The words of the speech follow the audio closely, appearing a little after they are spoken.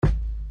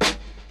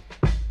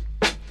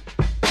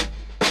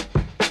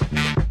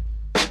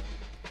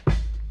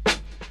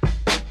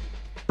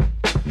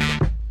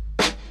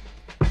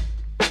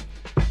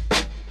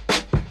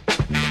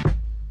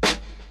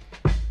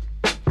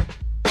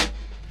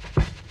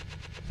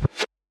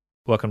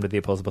Welcome to the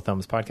Opposable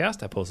Thumbs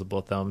podcast.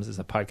 Opposable Thumbs is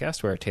a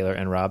podcast where Taylor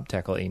and Rob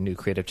tackle a new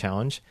creative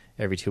challenge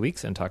every 2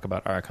 weeks and talk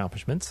about our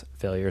accomplishments,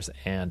 failures,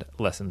 and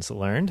lessons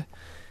learned.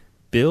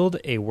 Build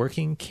a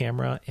working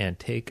camera and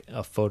take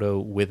a photo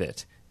with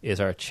it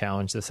is our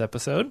challenge this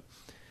episode.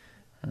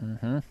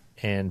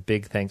 And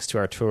big thanks to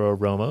Arturo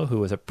Romo, who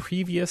was a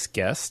previous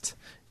guest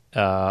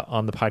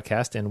on the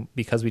podcast. And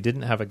because we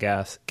didn't have a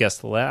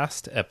guest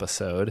last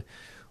episode,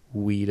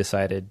 we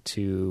decided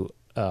to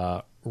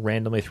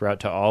randomly threw out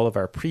to all of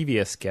our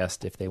previous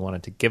guests if they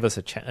wanted to give us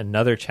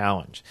another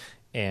challenge,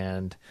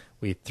 and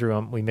we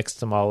mixed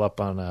them all up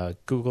on a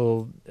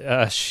Google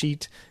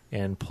sheet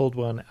and pulled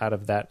one out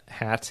of that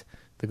hat,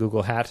 the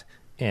Google hat,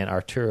 and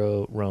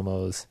Arturo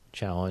Romo's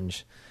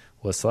challenge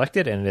was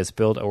selected, and it is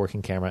build a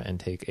working camera and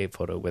take a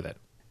photo with it.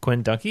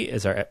 Quinn Dunkey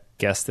is our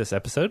guest this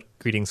episode.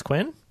 Greetings,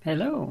 Quinn.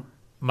 Hello.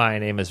 My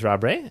name is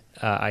Rob Ray.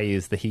 I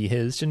use the he,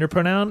 his gender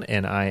pronoun,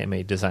 and I am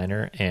a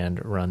designer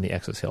and run the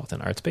Exoskeleton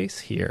Art Space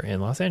here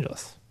in Los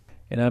Angeles.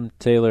 And I'm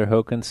Taylor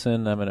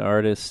Hokanson. I'm an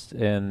artist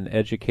and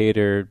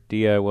educator,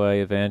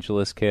 DIY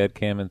evangelist,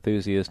 CAD/CAM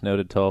enthusiast,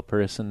 noted tall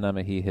person. I'm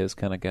a he, his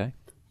kind of guy.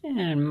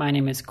 And my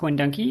name is Quinn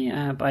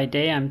Dunkey. By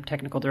day, I'm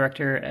technical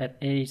director at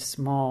a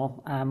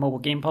small mobile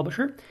game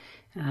publisher.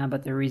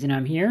 But the reason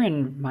I'm here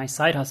and my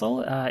side hustle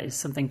is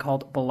something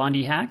called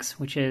Blondie Hacks,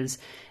 which is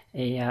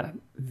a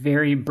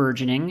very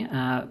burgeoning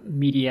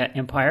media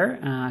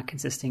empire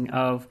consisting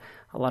of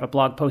a lot of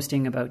blog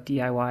posting about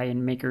DIY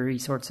and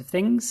makery sorts of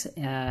things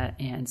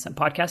and some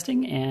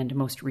podcasting and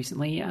most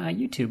recently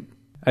YouTube.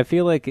 I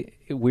feel like,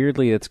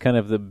 weirdly, it's kind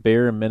of the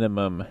bare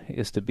minimum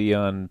is to be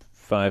on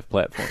 5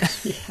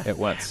 platforms at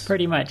once.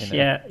 Pretty much,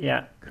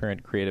 yeah.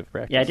 Current creative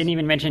practice. Yeah, I didn't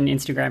even mention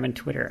Instagram and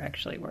Twitter,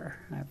 actually, where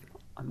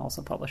I'm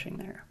also publishing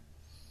there.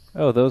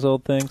 Oh, those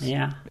old things?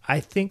 Yeah.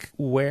 I think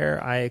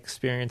where I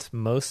experience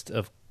most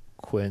of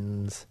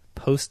Quinn's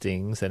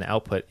postings and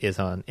output is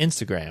on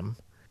Instagram.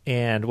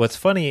 And what's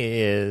funny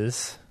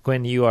is,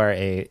 Quinn, you are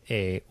I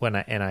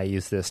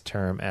use this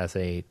term as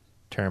a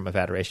term of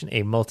adoration,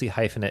 a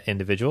multi-hyphenate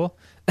individual,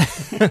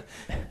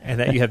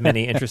 and that you have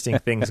many interesting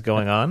things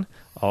going on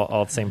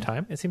all at the same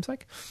time, it seems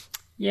like.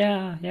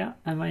 Yeah.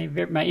 And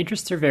my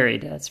interests are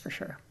varied, that's for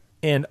sure.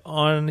 And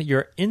on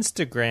your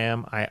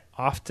Instagram, I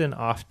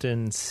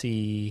often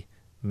see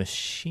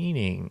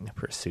machining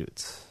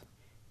pursuits.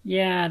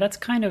 Yeah, that's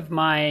kind of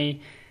my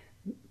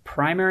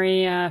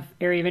primary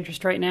area of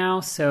interest right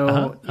now.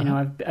 So,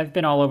 I've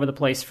been all over the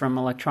place, from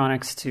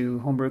electronics to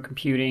homebrew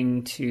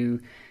computing to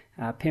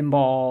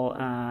pinball,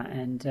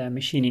 and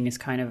machining is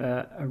kind of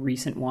a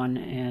recent one.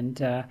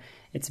 And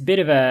it's a bit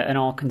of an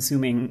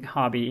all-consuming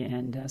hobby.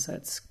 And so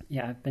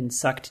I've been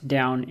sucked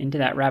down into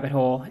that rabbit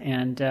hole.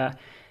 And,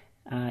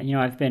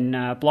 I've been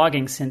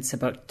blogging since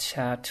about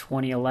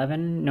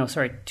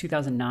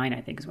 2009,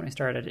 I think is when I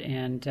started.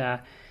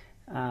 And,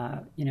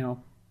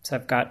 so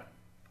I've got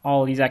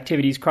all these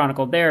activities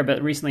chronicled there,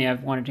 but recently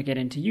I've wanted to get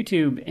into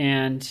YouTube,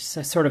 and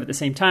sort of at the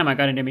same time I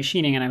got into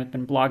machining, and I've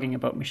been blogging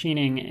about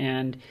machining,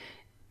 and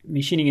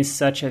machining is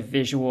such a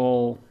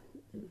visual,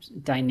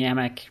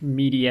 dynamic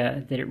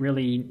media that it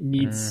really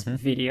needs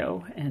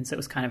video, and so it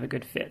was kind of a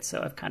good fit.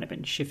 So I've kind of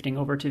been shifting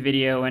over to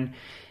video, and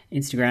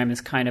Instagram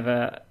is kind of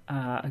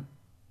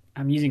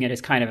I'm using it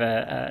as kind of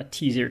a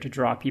teaser to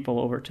draw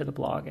people over to the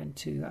blog and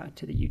to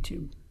the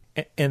YouTube.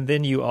 And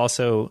then you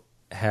also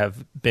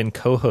have been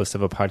co-host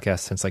of a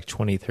podcast since like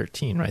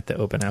 2013, right? The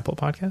Open Apple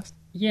podcast?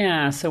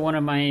 Yeah. So one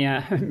of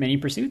my many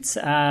pursuits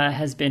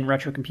has been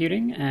retro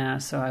computing.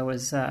 So I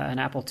was an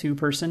Apple II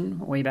person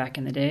way back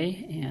in the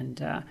day,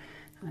 and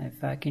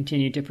I've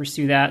continued to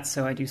pursue that.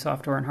 So I do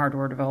software and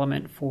hardware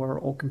development for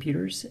old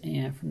computers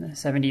from the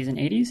 70s and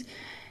 80s.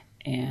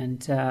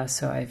 And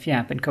so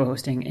I've been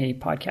co-hosting a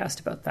podcast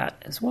about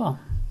that as well.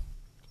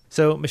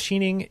 So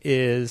machining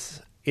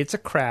it's a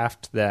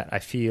craft that I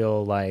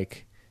feel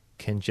like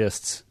can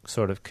just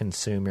sort of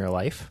consume your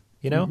life,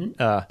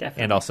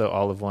 and also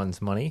all of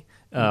one's money.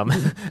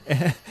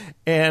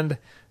 And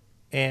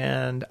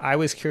I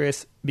was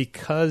curious,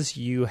 because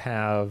you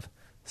have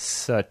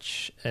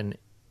such an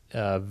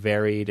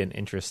varied and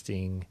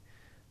interesting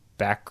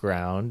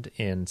background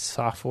in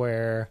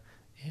software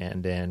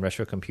and in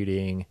retro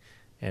computing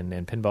and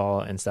in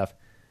pinball and stuff,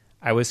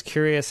 I was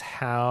curious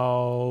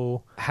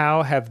how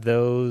have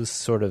those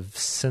sort of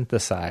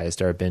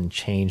synthesized or been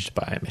changed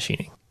by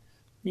machining?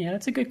 Yeah,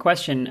 that's a good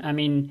question. I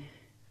mean,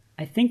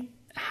 I think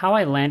how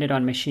I landed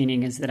on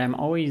machining is that I'm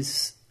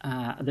always,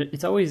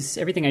 it's always,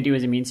 everything I do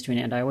is a means to an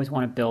end. I always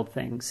want to build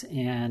things.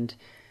 And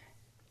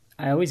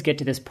I always get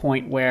to this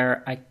point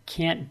where I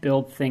can't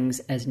build things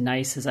as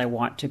nice as I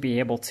want to be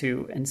able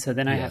to. And so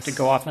then I have to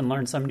go off and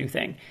learn some new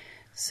thing.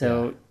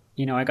 So,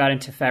 I got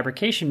into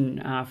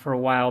fabrication for a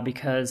while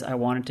because I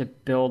wanted to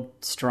build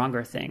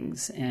stronger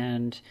things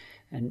and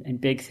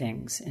big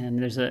things.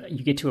 And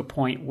you get to a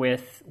point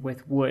with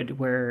wood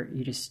where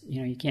you just,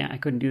 I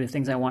couldn't do the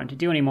things I wanted to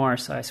do anymore.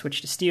 So I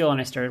switched to steel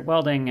and I started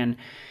welding, and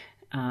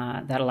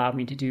that allowed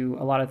me to do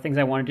a lot of things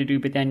I wanted to do.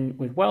 But then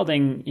with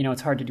welding,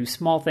 it's hard to do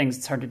small things.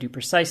 It's hard to do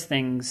precise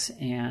things.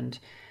 And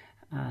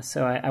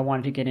So I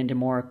wanted to get into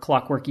more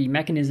clockworky,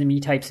 mechanism-y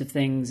types of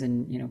things,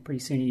 and pretty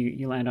soon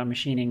you land on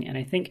machining. And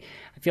I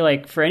feel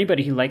like for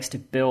anybody who likes to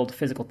build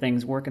physical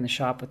things, work in the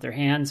shop with their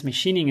hands,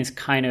 machining is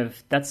kind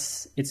of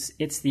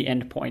it's the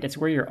end point. It's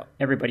where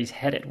everybody's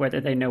headed, whether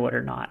they know it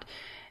or not.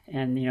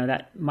 And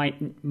that might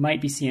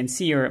be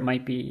CNC or it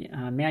might be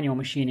manual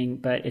machining,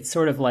 but it's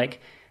sort of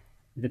like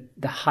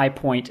the high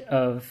point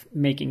of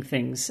making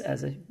things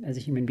as a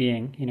human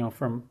being,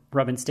 from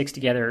rubbing sticks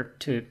together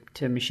to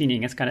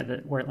machining. It's kind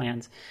of where it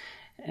lands.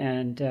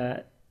 And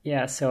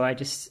so I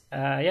just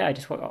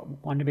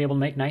wanted to be able to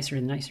make nicer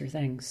and nicer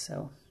things.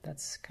 So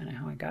that's kind of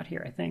how I got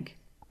here, I think.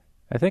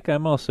 I think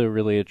I'm also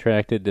really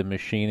attracted to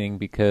machining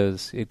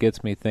because it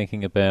gets me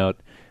thinking about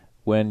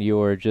when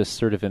you're just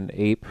sort of an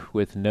ape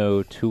with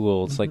no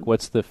tools. Like,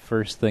 what's the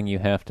first thing you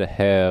have to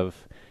have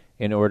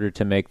in order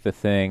to make the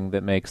thing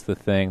that makes the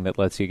thing that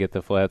lets you get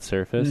the flat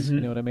surface?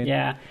 You know what I mean?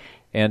 Yeah.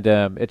 And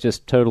it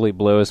just totally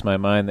blows my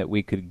mind that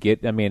we could get,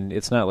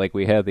 it's not like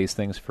we had these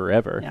things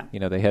forever.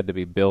 Yeah. They had to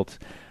be built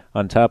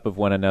on top of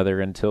one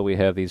another until we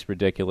have these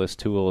ridiculous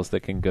tools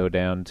that can go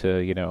down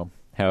to,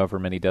 however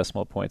many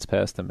decimal points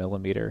past the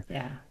millimeter.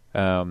 Yeah.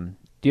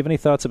 Do you have any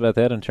thoughts about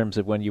that in terms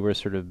of when you were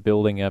sort of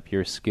building up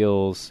your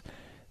skills,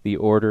 the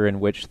order in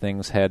which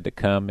things had to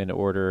come in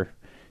order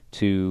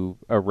to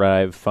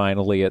arrive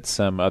finally at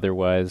some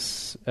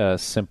otherwise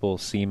simple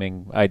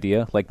seeming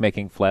idea, like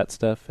making flat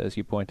stuff, as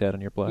you point out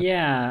in your blog?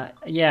 Yeah,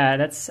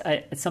 it's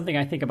something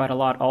I think about a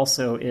lot.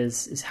 Also,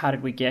 is how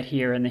did we get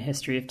here in the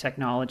history of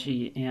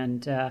technology?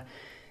 And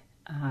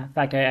in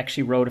fact, I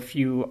actually wrote a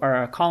few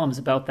columns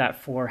about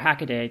that for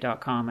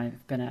Hackaday.com.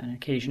 I've been an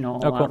occasional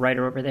cool.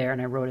 writer over there,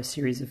 and I wrote a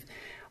series of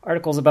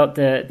articles about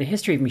the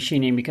history of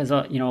machining, because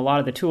a lot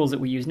of the tools that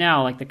we use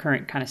now, like the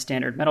current kind of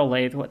standard metal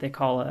lathe, what they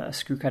call a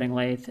screw cutting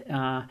lathe,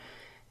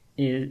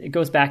 it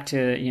goes back to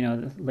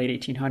the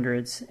late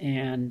 1800s,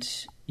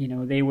 and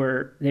they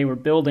were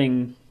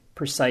building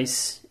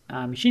precise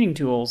machining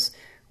tools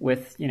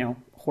with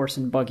horse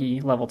and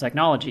buggy level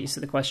technology. So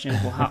the question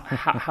is, well,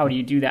 how do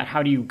you do that?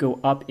 How do you go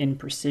up in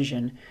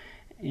precision?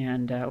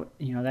 And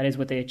that is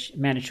what they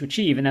managed to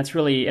achieve, and that's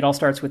really, it all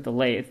starts with the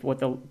lathe. What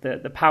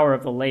the power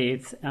of the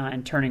lathe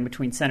and turning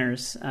between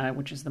centers,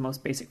 which is the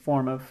most basic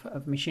form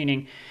of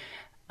machining,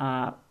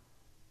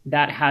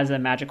 that has a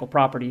magical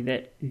property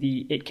that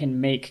it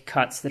can make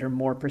cuts that are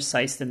more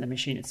precise than the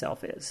machine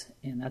itself is,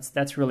 and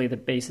that's really the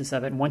basis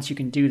of it. And once you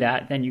can do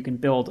that, then you can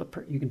build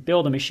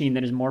a machine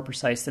that is more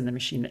precise than the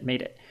machine that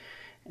made it,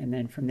 and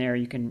then from there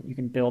you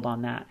can build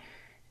on that.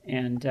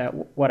 And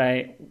what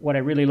I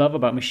really love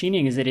about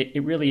machining is that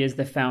it really is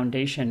the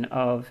foundation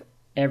of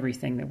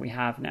everything that we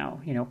have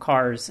now.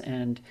 Cars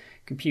and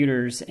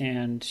computers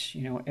and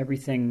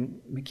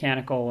everything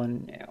mechanical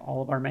and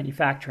all of our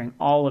manufacturing.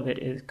 All of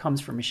it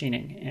comes from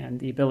machining, and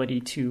the ability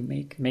to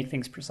make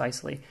things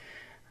precisely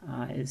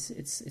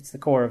it's the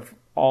core of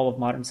all of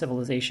modern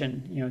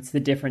civilization. It's the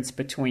difference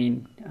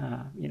between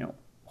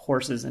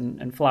horses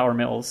and flour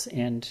mills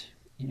and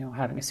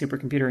having a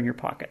supercomputer in your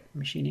pocket.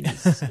 Machining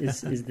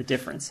is the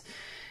difference.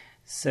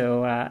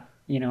 So,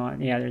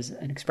 there's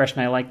an expression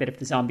I like, that if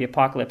the zombie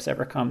apocalypse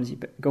ever comes, you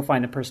go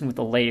find the person with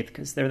the lathe,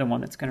 because they're the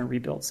one that's going to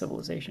rebuild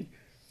civilization.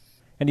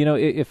 And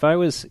if I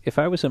was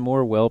a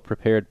more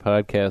well-prepared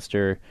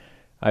podcaster,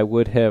 I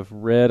would have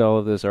read all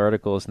of those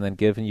articles and then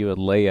given you a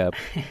layup.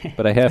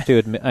 But I have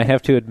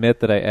to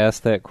admit that I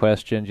asked that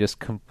question just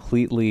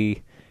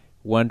completely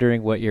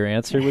wondering what your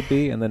answer would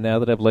be, and then now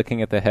that I'm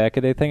looking at the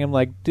Hackaday thing, I'm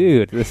like,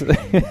 dude, this is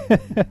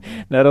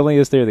not only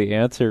is there the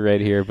answer right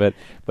here, but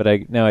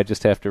I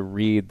just have to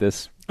read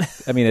this.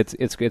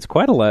 It's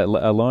quite a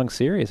long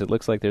series. It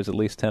looks like there's at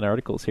least 10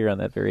 articles here on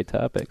that very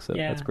topic, so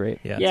that's great.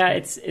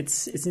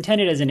 It's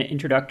intended as an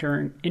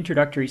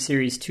introductory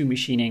series to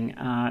machining.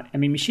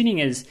 Machining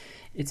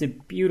it's a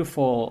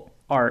beautiful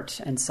art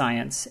and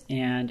science,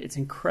 and it's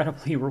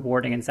incredibly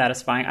rewarding and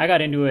satisfying. I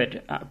got into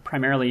it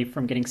primarily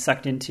from getting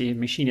sucked into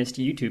machinist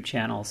YouTube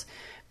channels,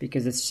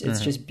 because it's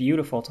just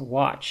beautiful to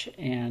watch,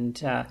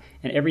 and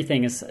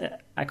everything is,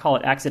 I call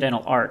it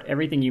accidental art.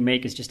 Everything you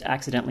make is just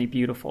accidentally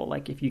beautiful.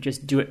 Like, if you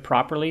just do it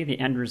properly, the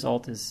end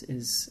result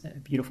is a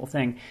beautiful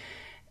thing.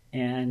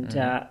 And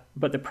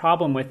but the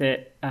problem with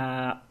it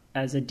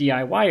as a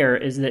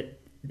DIYer is that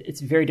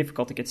it's very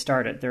difficult to get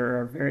started. There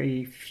are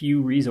very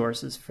few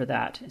resources for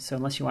that. So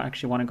unless you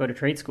actually want to go to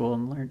trade school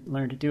and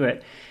learn to do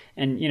it,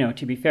 and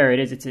to be fair,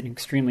 it's an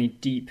extremely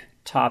deep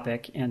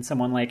topic. And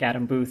someone like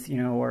Adam Booth,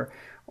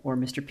 or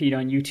Mr. Pete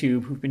on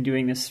YouTube, who've been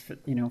doing this for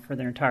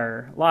their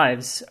entire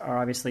lives, are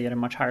obviously at a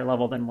much higher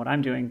level than what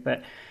I'm doing.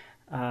 But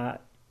I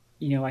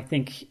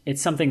think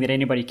it's something that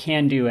anybody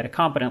can do at a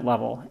competent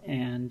level,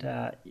 and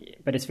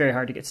but it's very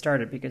hard to get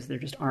started, because there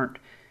just aren't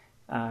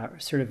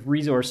sort of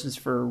resources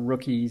for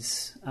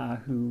rookies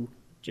who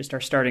just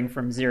are starting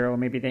from zero.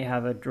 Maybe they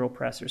have a drill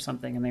press or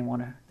something, and they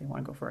want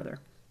to go further.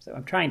 So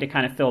I'm trying to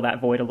kind of fill that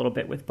void a little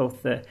bit with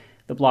both the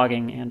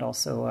blogging and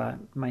also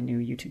my new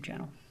YouTube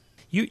channel.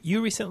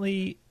 You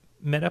recently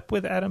met up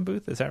with Adam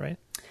Booth, is that right?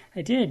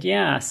 I did,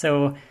 yeah.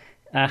 So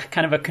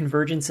kind of a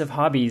convergence of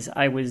hobbies.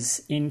 I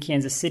was in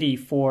Kansas City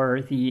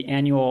for the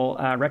annual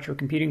retro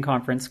computing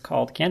conference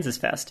called Kansas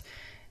Fest.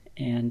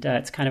 And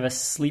it's kind of a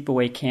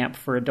sleepaway camp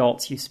for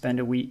adults. You spend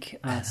a week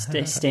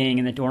staying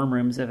in the dorm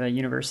rooms of a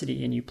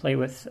university, and you play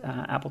with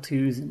Apple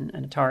IIs and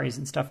Ataris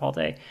and stuff all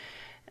day.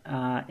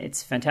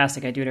 It's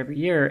fantastic. I do it every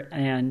year.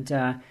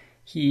 And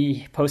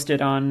he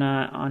posted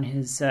on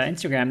his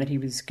Instagram that he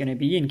was going to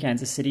be in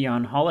Kansas City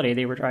on holiday.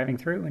 They were driving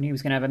through, and he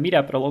was going to have a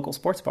meetup at a local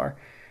sports bar.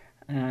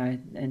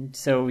 And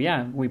so,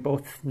 yeah,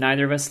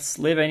 neither of us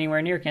live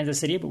anywhere near Kansas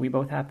City, but we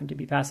both happened to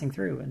be passing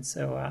through. And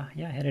so,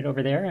 I headed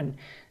over there, and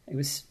it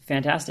was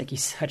fantastic.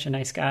 He's such a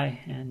nice guy,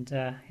 and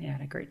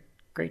had a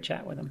great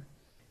chat with him.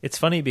 It's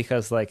funny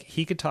because like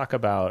he could talk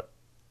about,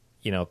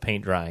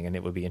 paint drying and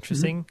it would be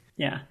interesting.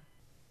 Mm-hmm. Yeah.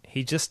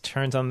 He just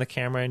turns on the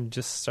camera and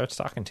just starts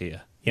talking to you,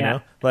 you Yeah.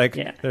 know? Like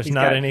Yeah. there's He's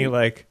not got- any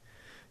like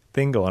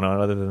thing going on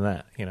other than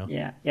that, you know?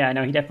 Yeah,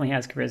 no, he definitely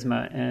has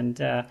charisma,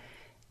 and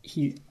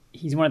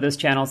he's one of those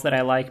channels that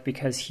I like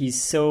because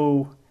he's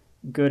so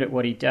good at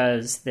what he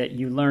does that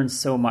you learn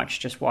so much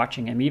just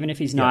watching him. Even if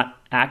he's not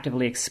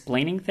actively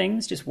explaining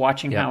things, just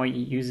watching how he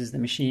uses the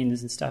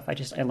machines and stuff,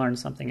 I learn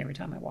something every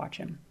time I watch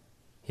him.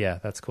 Yeah,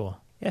 that's cool.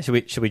 Yeah,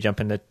 should we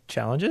jump into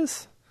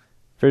challenges?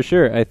 For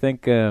sure. I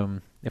think,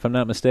 if I'm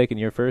not mistaken,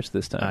 you're first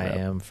this time. I Rob.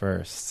 am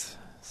first,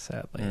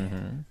 sadly.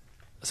 Mm-hmm.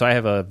 So I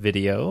have a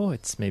video.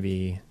 It's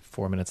maybe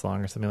 4 minutes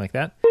long or something like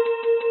that.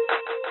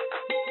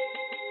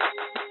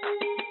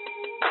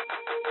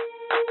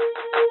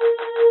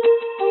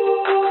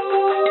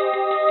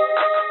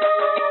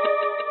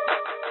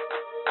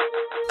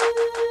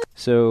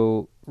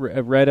 So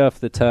right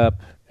off the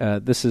top,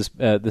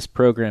 this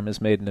program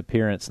has made an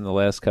appearance in the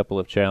last couple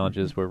of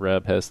challenges where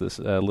Rob has this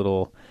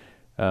little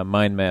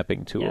mind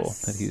mapping tool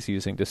that he's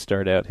using to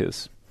start out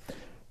his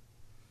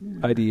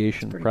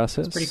ideation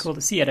process. It's pretty cool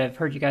to see it. I've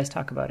heard you guys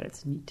talk about it.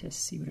 It's neat to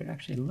see what it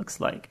actually looks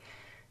like.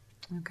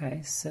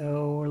 Okay,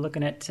 so we're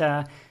looking at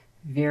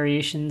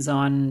variations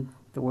on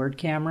the word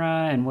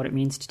camera and what it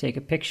means to take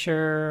a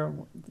picture,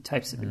 the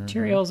types of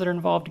materials that are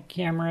involved in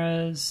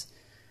cameras.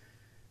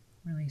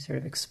 Really sort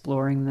of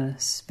exploring the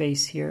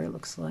space here, it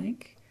looks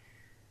like.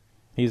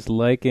 He's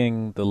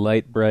liking the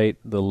light bright,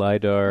 the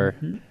LiDAR,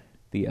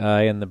 the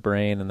eye and the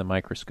brain, and the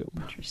microscope.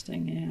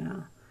 Interesting,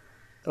 yeah.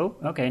 Oh,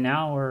 okay,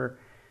 now we're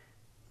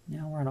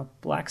on a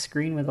black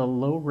screen with a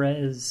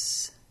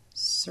low-res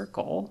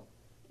circle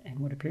and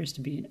what appears to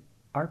be an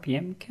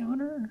RPM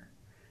counter.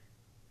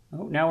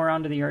 Oh, now we're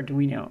onto the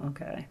Arduino.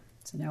 Okay,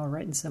 so now we're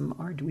writing some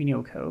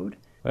Arduino code.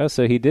 Well,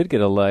 so he did get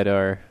a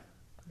LiDAR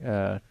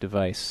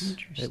device,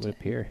 it would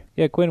appear.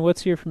 Yeah, Quinn,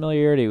 what's your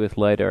familiarity with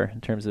LiDAR in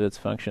terms of its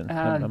function?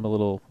 I'm a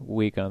little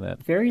weak on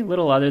that. Very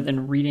little other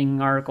than reading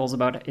articles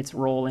about its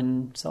role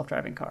in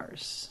self-driving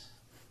cars.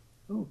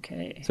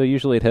 Okay. So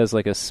usually it has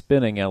like a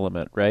spinning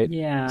element, right?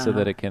 Yeah. So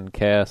that it can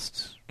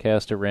cast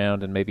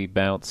around and maybe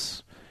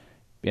bounce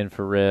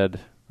infrared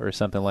or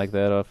something like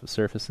that off of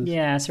surfaces?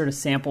 Yeah, sort of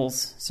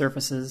samples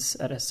surfaces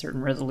at a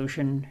certain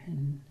resolution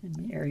in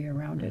the area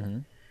around it.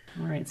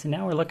 All right, so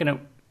now we're looking at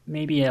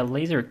maybe a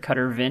laser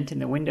cutter vent in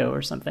the window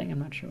or something. I'm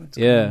not sure what's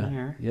going on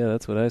there. Yeah,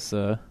 that's what I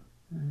saw.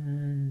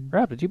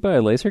 Rob, did you buy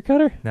a laser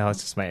cutter? No,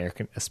 it's just my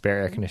a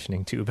spare air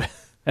conditioning tube.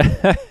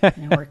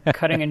 Now we're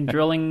cutting and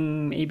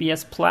drilling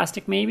ABS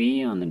plastic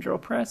maybe on the drill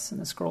press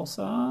and the scroll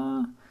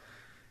saw.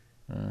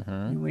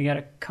 And we got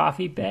a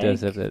coffee bag, It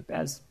does have that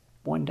as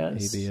one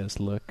does. ABS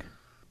look.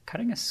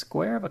 Cutting a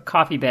square of a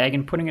coffee bag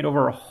and putting it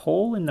over a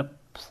hole in the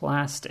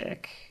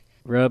plastic.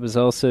 Rob is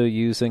also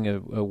using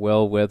a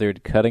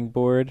well-weathered cutting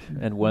board,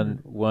 and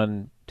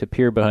one to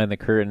peer behind the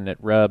curtain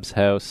at Rob's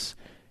house.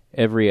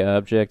 Every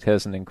object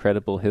has an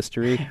incredible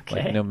history.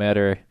 Okay. Like no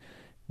matter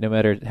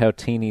how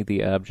teeny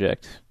the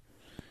object.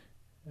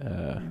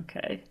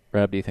 Okay.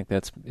 Rob, do you think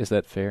is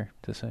that fair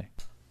to say?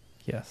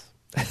 Yes.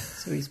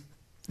 So he's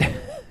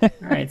all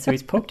right. So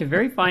he's poked a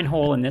very fine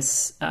hole in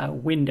this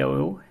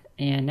window,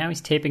 and now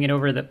he's taping it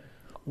over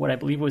what I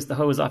believe was the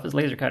hose off his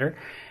laser cutter,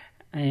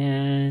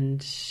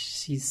 and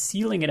he's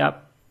sealing it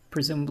up,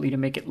 presumably to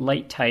make it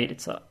light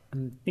tight.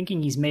 I'm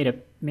thinking he's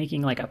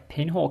making like a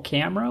pinhole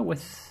camera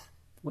with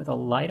a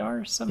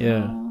LiDAR somehow.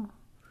 Yeah.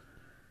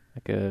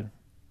 Like a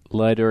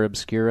LiDAR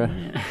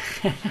obscura.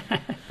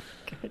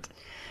 Good.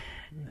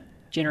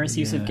 Generous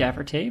use of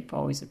gaffer tape,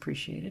 always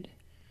appreciated.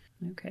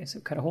 Okay, so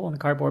cut a hole in the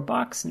cardboard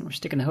box, and we're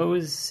sticking the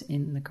hose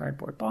in the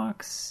cardboard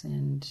box,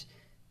 and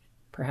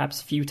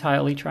perhaps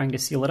futilely trying to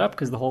seal it up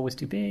because the hole was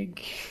too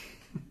big.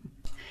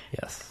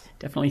 Yes.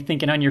 Definitely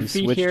thinking on your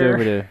feet Switched here.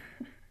 over to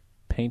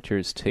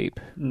painter's tape,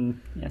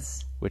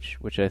 Yes.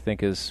 which I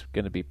think is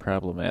going to be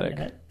problematic.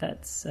 Yeah,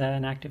 that's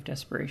an act of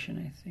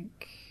desperation, I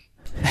think.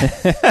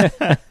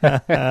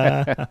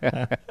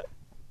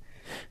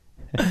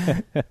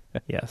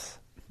 Yes.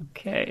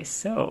 Okay,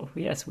 so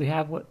yes, we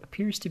have what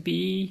appears to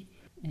be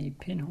a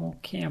pinhole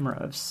camera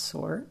of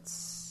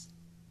sorts.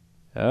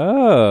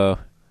 Oh.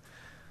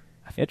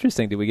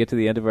 Interesting. Did we get to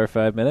the end of our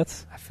 5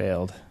 minutes? I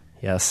failed.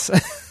 Yes.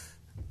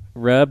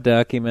 Rob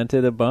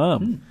documented a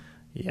bomb.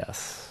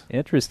 Yes.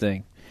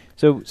 Interesting.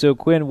 So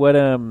Quinn, what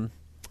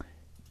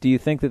Do you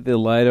think that the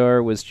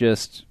LiDAR was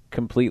just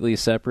completely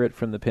separate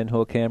from the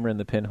pinhole camera, and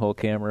the pinhole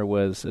camera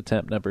was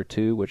attempt number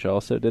 2, which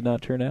also did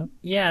not turn out?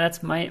 Yeah,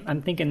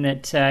 I'm thinking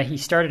that he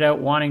started out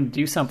wanting to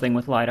do something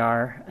with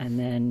LiDAR,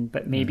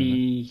 but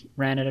maybe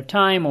ran out of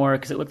time, or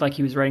because it looked like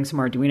he was writing some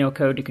Arduino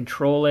code to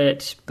control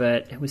it,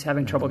 but was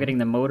having trouble getting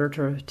the motor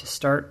to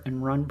start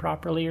and run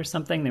properly or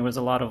something. There was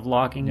a lot of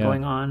logging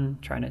going on,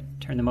 trying to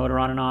turn the motor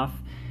on and off.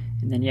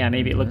 And then,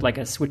 maybe it looked like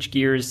a switch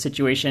gears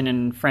situation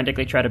and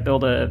frantically try to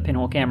build a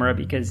pinhole camera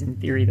because, in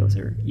theory, those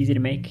are easy to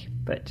make.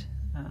 But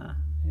I've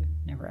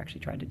never actually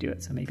tried to do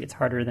it, so maybe it's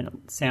harder than it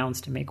sounds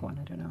to make one.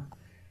 I don't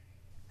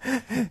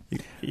know.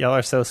 Y'all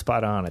are so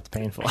spot on. It's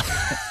painful.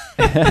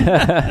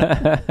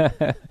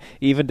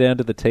 Even down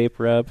to the tape,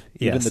 Rob?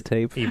 Yes, the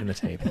tape? Even the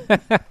tape.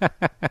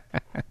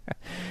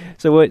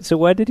 So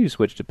why did you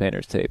switch to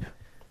painter's tape?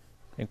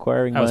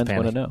 Inquiring minds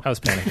want to know. I was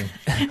panicking.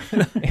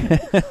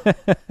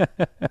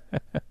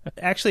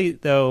 Actually,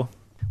 though,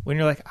 when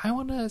you're like, I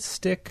want to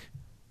stick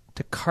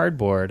to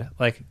cardboard,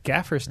 like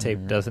gaffer's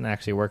tape doesn't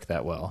actually work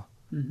that well.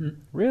 Mm-hmm.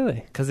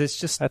 Really? Because it's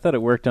just... I thought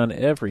it worked on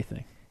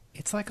everything.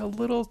 It's like a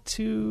little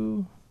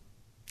too...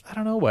 I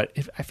don't know what.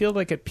 I feel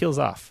like it peels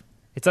off.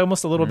 It's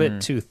almost a little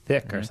bit too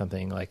thick or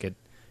something. Like it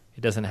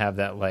doesn't have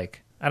that,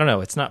 like... I don't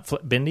know. It's not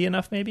bendy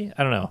enough, maybe?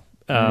 I don't know.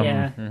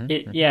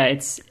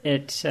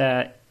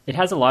 It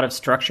has a lot of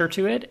structure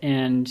to it,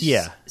 and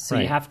so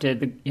right. you have to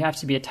be it has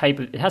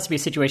to be a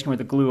situation where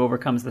the glue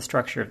overcomes the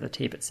structure of the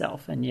tape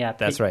itself, and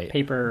that's right.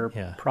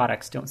 Paper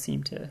products don't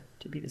seem to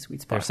be the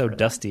sweet spot. They're so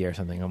dusty or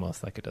something,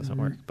 almost like it doesn't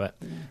work. But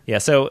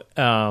so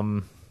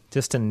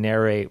just to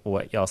narrate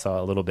what y'all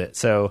saw a little bit.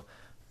 So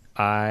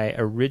I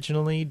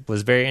originally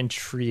was very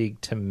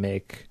intrigued to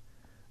make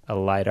a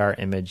LiDAR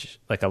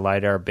image, like a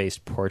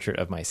LiDAR-based portrait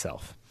of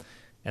myself,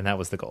 and that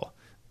was the goal.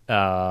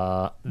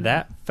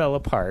 That fell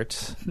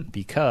apart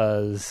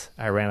because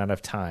I ran out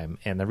of time.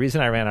 And the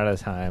reason I ran out of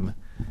time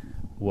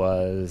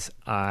was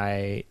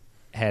I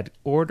had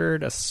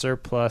ordered a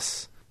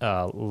surplus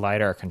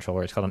LiDAR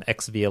controller. It's called an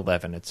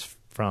XV11. It's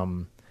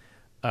from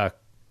I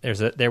guess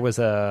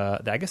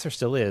there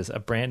still is a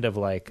brand of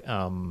like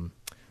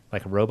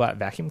robot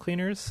vacuum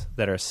cleaners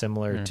that are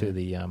similar to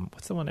the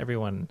what's the one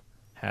everyone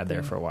had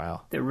there for a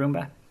while? The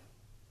Roomba.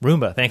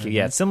 Roomba, thank you.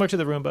 Yeah, it's similar to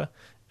the Roomba.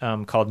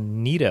 Called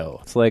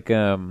Neato. It's like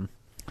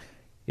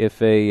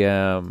if a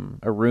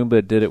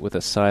Roomba did it with a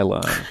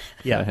Cylon.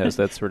 Yeah, it has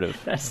that sort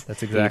of. That's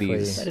exactly.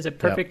 80s. That is a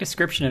perfect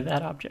description of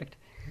that object.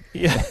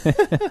 Yeah.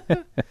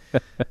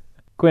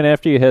 Quinn,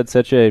 after you had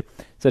such an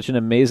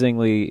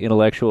amazingly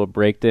intellectual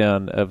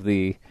breakdown of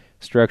the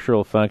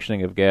structural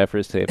functioning of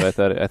gaffer's tape, I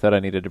thought I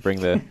needed to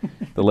bring the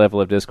level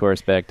of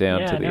discourse back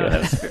down to the.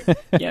 That was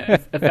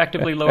great.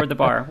 Effectively lowered the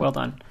bar. Well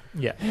done.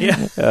 Yeah.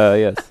 Yes.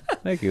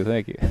 Thank you.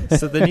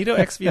 So the Neato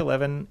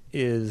XV11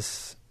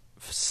 is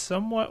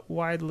somewhat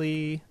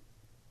widely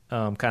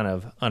kind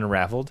of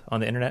unraveled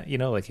on the internet. You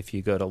know, like if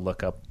you go to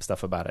look up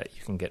stuff about it,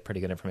 you can get pretty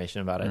good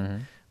information about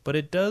it. But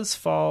it does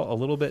fall a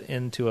little bit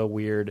into a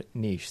weird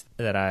niche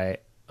that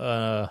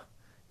I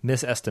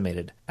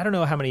misestimated. I don't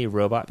know how many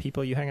robot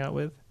people you hang out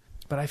with,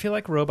 but I feel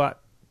like robot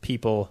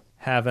people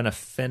have an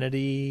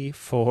affinity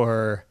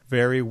for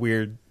very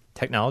weird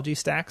technology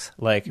stacks,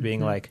 like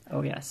being like,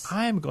 oh yes,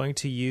 I'm going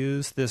to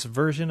use this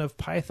version of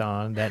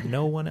Python that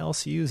no one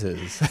else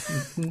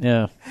uses.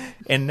 Yeah.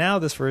 And now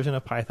this version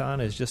of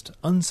Python is just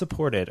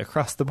unsupported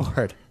across the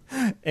board.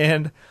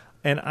 And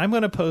I'm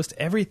going to post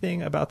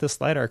everything about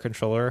this LiDAR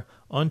controller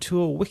onto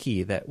a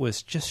wiki that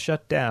was just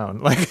shut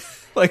down.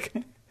 Like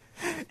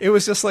it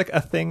was just like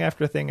a thing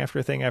after thing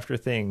after thing after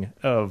thing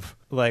of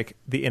like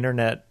the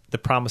internet, the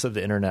promise of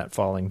the internet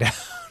falling down.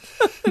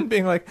 And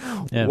being like,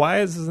 why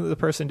does the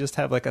person just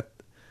have like a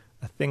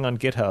thing on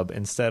GitHub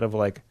instead of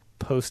like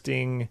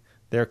posting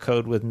their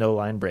code with no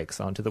line breaks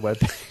onto the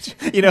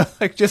webpage? You know,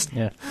 like just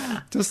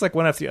like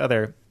one after the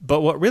other.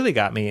 But what really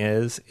got me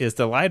is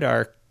the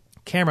LiDAR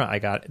camera I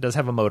got. It does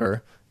have a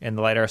motor, and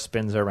the LiDAR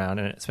spins around,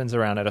 and it spins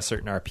around at a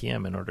certain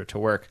RPM in order to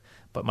work.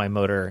 But my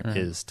motor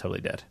is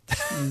totally dead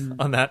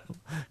on that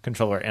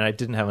controller, and I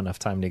didn't have enough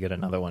time to get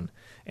another one.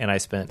 And I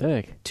spent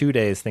 2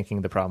 days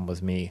thinking the problem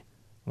was me,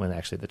 when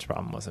actually the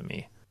problem wasn't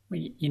me. Well,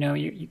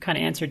 you kind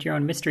of answered your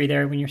own mystery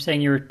there when you're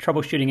saying you were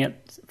troubleshooting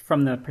it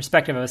from the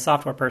perspective of a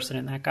software person,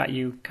 and that got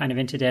you kind of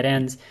into dead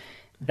ends.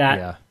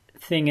 That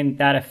thing and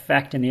that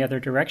effect in the other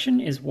direction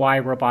is why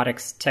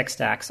robotics tech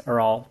stacks are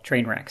all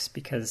train wrecks,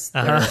 because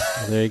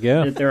there you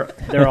go.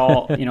 They're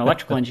all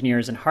electrical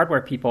engineers and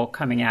hardware people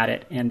coming at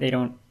it, and they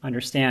don't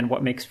understand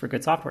what makes for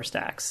good software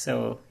stacks.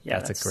 So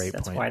that's a great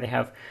point. That's why they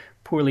have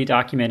poorly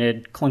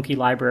documented, clunky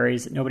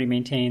libraries that nobody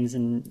maintains,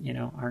 and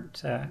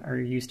are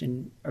used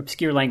in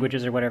obscure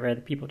languages or whatever.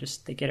 The people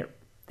just they get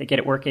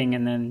it working,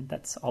 and then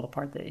that's all the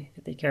part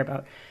that they care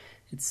about.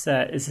 It's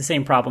the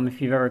same problem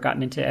if you've ever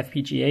gotten into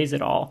FPGAs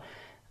at all.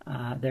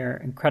 They're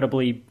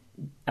incredibly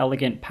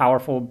elegant,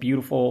 powerful,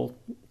 beautiful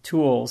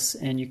tools,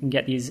 and you can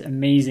get these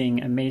amazing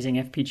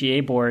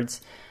FPGA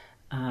boards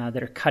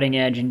that are cutting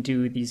edge and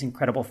do these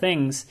incredible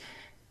things.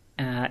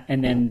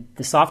 and then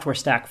the software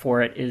stack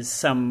for it is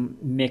some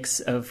mix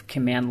of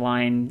command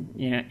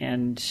line,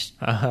 and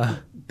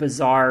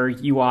bizarre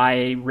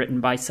UI written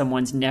by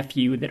someone's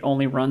nephew that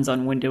only runs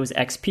on Windows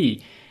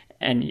XP.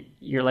 And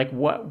you're like,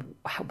 what?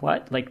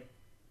 Like,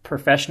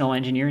 professional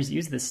engineers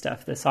use this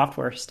stuff. The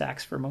software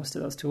stacks for most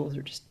of those tools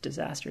are just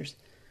disasters.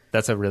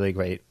 That's a really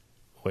great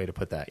way to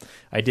put that.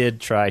 I did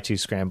try to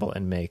scramble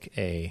and make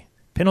a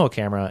pinhole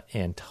camera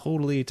and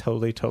totally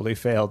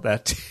failed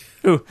that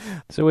too.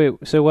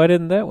 So why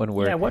didn't that one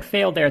work? Yeah, what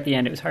failed there at the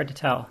end? It was hard to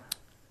tell.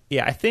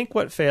 Yeah, I think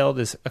what failed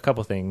is a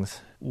couple things.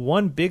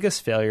 One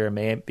biggest failure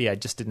may be I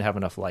just didn't have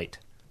enough light.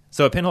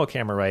 So a pinhole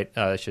camera, right,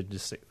 I should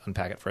just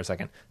unpack it for a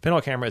second.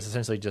 Pinhole camera is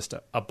essentially just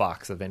a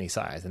box of any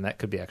size, and that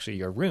could be actually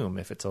your room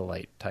if it's a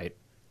light, tight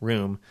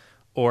room,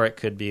 or it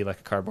could be like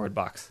a cardboard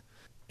box.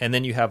 And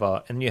then you have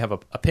a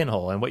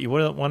pinhole, and what you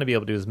want to be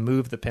able to do is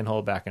move the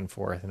pinhole back and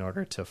forth in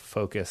order to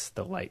focus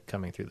the light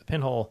coming through the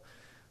pinhole,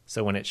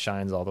 so when it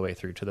shines all the way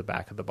through to the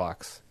back of the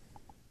box,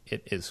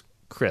 it is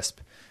crisp.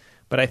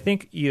 But I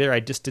think either I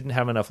just didn't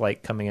have enough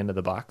light coming into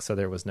the box, so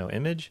there was no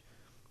image.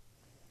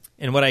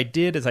 And what I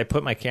did is I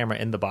put my camera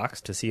in the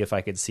box to see if I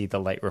could see the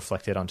light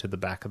reflected onto the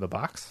back of the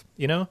box,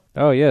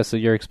 Oh, yeah, so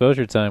your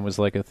exposure time was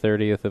like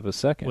 1/30 of a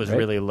second, was right?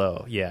 really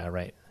low. Yeah,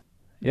 right.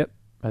 Yep,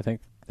 I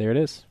think there it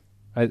is.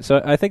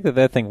 So I think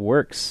that thing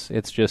works.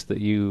 It's just that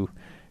you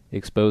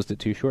exposed it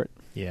too short.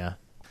 Yeah.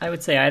 I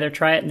would say either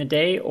try it in the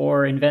day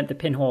or invent the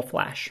pinhole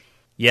flash.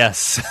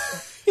 Yes.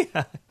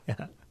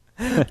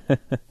 yeah.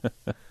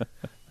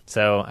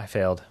 So I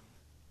failed.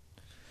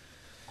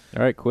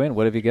 All right, Quinn,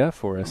 what have you got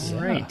for us? All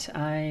right.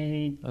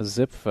 A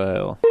zip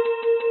file.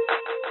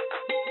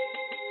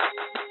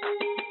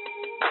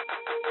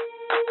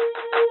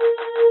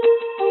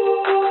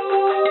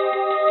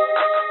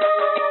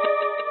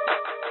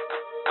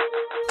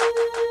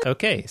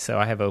 Okay, so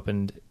I have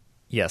opened,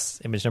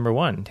 image number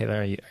 1.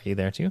 Taylor, are you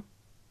there too?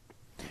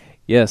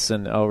 Yes,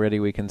 and already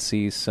we can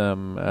see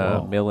some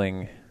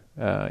milling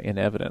in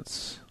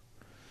evidence.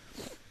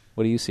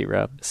 What do you see,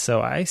 Rob? So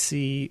I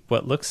see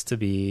what looks to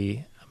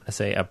be, I'm going to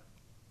say,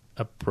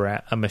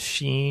 a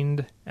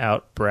machined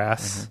out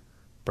brass.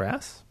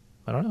 Brass?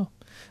 I don't know.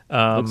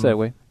 Looks that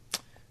way.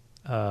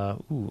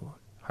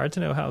 Hard to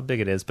know how big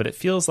it is, but it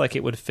feels like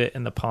it would fit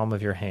in the palm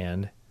of your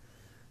hand.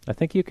 I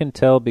think you can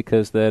tell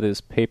because that is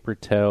paper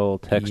towel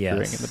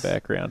texturing in the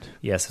background.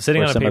 Yes, so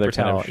sitting or on a some paper other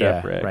towel. kind of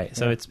shop rag. Right.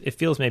 So it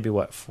feels maybe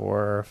 4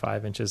 or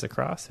 5 inches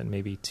across and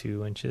maybe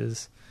 2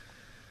 inches.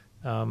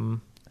 I'd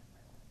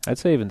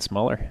say even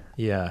smaller.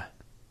 Yeah.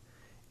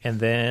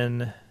 And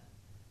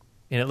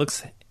it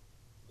looks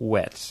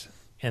wet.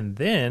 And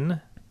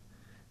then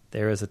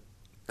there is a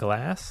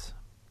glass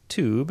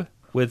tube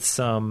with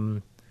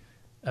some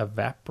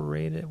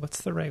evaporated,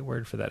 what's the right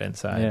word for that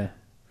inside? Yeah.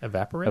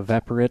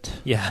 Evaporate?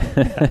 Yeah.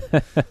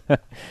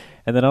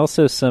 And then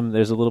also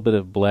there's a little bit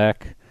of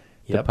black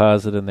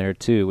deposit in there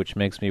too, which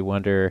makes me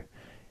wonder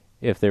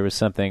if there was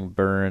something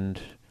burned.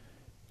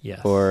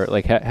 Yes. Or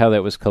like how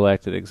that was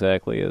collected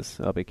exactly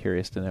I'll be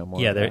curious to know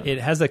more. Yeah, about. It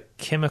has a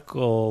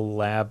chemical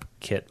lab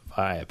kit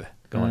vibe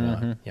going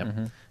on.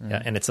 Yep.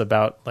 Yeah, and it's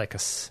about like a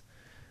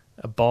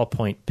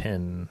ballpoint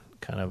pen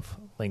kind of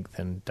length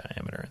and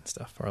diameter and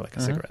stuff, or like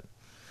a cigarette.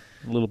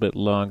 A little bit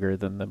longer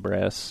than the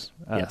brass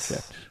object.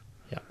 Yes.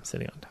 Yeah,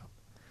 sitting on top.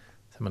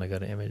 So I'm going to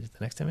go to the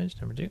next image,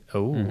 number 2.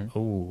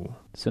 Oh.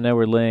 So now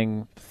we're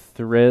laying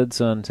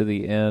threads onto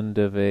the end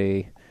of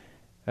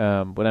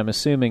what I'm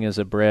assuming is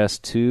a brass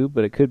tube,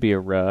 but it could be a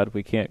rod.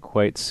 We can't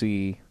quite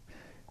see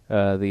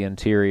the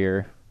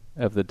interior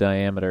of the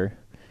diameter.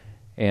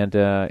 And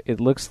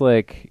it looks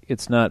like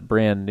it's not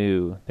brand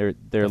new.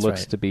 There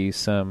looks to be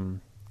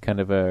some kind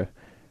of a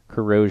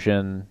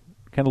corrosion,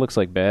 kind of looks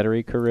like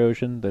battery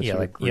corrosion, that's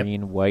sort of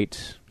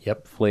green-white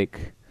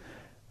flake.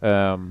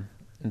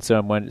 And so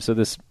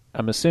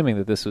I'm assuming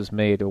that this was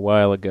made a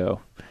while ago,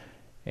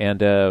 and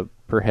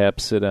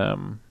perhaps it's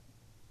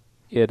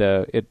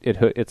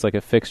like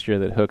a fixture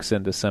that hooks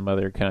into some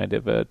other kind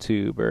of a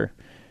tube or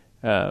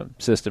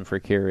system for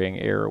carrying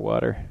air or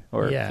water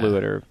or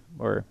fluid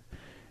or.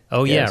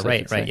 Oh yeah,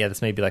 right. Yeah,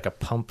 this may be like a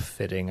pump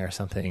fitting or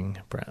something.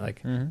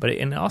 Like, but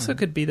it also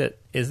could be that.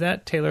 Is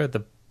that, Taylor,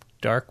 the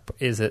dark?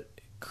 Is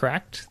it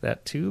cracked,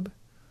 that tube?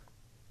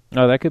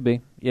 Oh, that could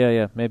be.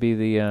 Yeah. Maybe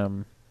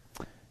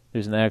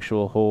there's an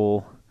actual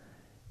hole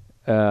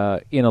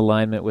in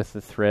alignment with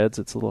the threads.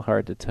 It's a little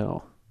hard to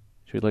tell.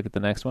 Should we look at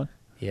the next one?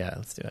 Yeah,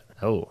 let's do it.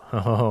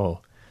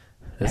 Oh,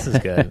 this is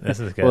good.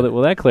 This is good.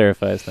 Well, that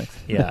clarifies things.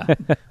 Yeah,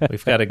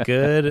 we've got a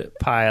good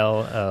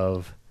pile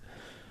of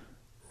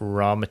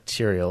raw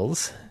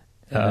materials.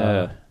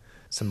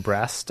 Some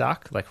brass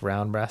stock, like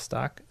round brass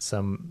stock.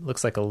 Some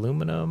looks like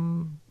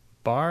aluminum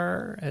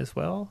bar as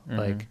well.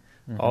 Like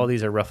all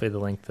these are roughly the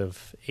length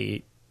of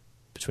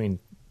between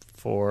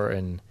 4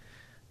 and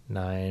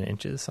 9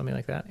 inches, something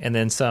like that. And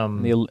then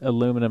some. The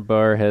aluminum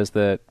bar has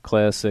that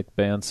classic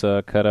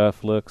bandsaw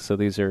cutoff look. So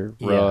these are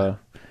raw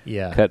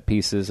cut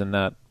pieces and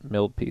not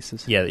milled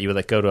pieces. Yeah, that you would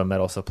like go to a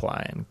metal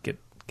supply and get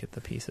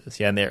the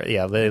pieces. Yeah, and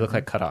they look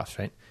like cutoffs,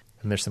 right?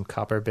 And there's some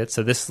copper bits.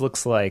 So this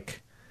looks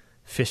like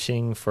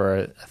fishing for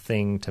a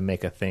thing to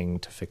make a thing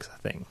to fix a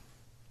thing.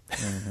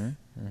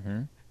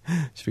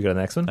 Should we go to the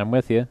next one? I'm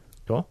with you.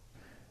 Cool.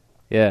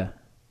 Yeah.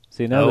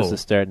 See, now this is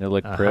starting to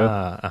look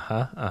pro.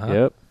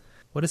 Yep.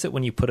 What is it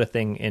when you put a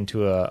thing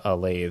into a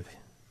lathe?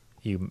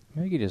 You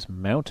just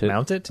mount it.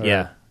 Mount it?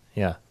 Yeah.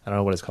 I don't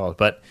know what it's called,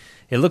 but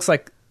it looks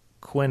like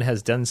Quinn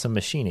has done some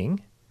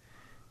machining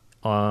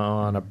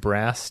on a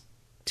brass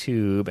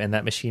tube, and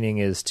that machining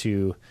is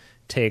to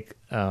take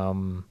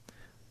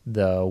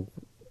the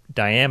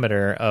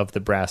diameter of the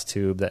brass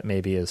tube that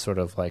maybe is sort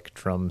of like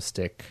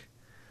drumstick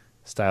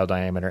style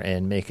diameter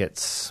and make it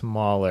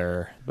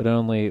smaller. But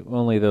only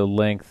the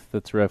length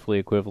that's roughly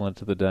equivalent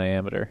to the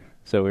diameter.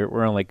 So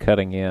we're only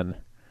cutting in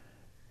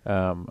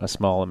a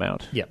small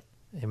amount. Yep.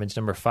 Image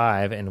number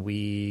 5, and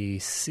we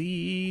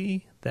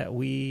see that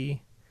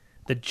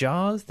the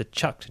jaws, the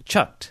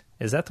chucked.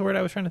 Is that the word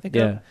I was trying to think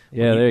of?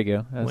 Yeah, there you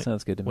go. That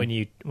sounds good to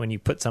me. When you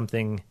put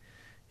something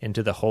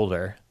into the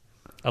holder,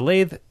 a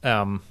lathe,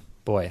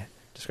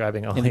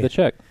 describing a lathe. Into the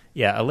chuck.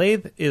 Yeah, a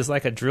lathe is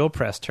like a drill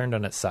press turned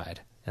on its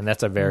side, and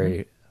that's a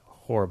very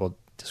horrible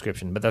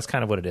description, but that's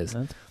kind of what it is.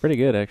 That's pretty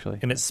good, actually.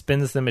 And it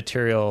spins the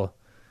material.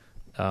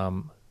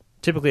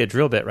 Typically, a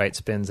drill bit, right,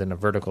 spins in a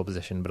vertical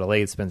position, but a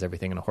lathe spins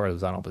everything in a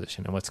horizontal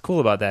position. And what's cool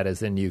about that is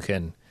then you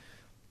can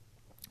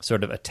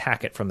sort of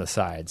attack it from the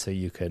side. So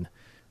you could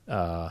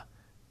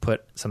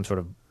put some sort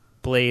of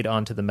blade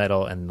onto the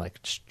metal and like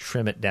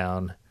trim it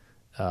down,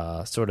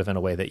 sort of in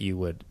a way that you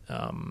would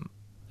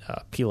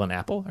peel an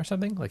apple or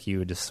something. Like you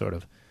would just sort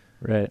of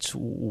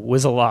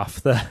whizzle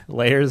off the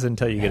layers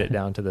until you get it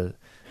down to the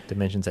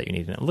dimensions that you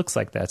need. And it looks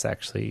like that's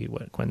actually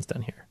what Quinn's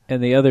done here.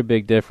 And the other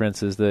big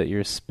difference is that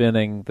you're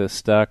spinning the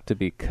stock to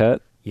be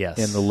cut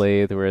in the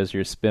lathe, whereas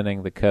you're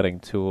spinning the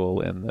cutting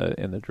tool in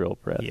the drill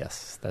press.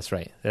 Yes, that's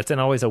right. That's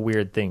always a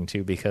weird thing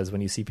too, because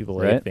when you see people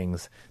lathe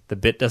things, the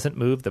bit doesn't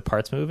move, the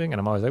part's moving, and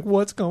I'm always like,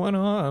 what's going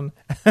on?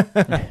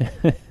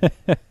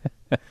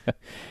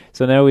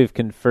 So now we've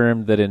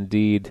confirmed that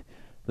indeed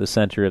the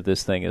center of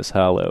this thing is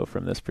hollow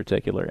from this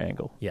particular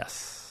angle.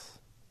 Yes.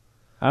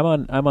 I'm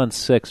on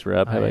 6,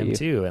 Rob. How about you? I am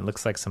too, and it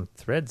looks like some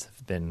threads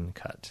have been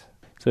cut.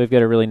 So we've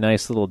got a really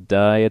nice little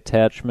die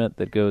attachment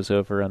that goes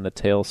over on the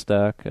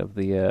tailstock of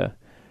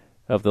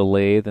the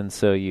lathe, and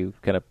so you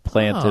kind of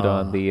plant it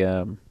on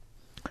the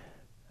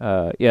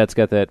it's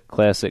got that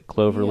classic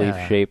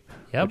cloverleaf shape,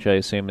 which I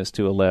assume is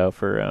to allow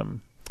for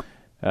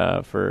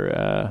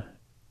the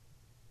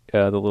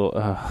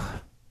little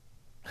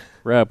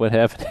Rob, what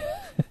happened?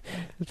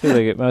 I feel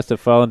like it must have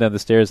fallen down the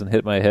stairs and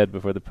hit my head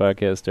before the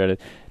podcast started,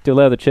 to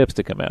allow the chips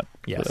to come out.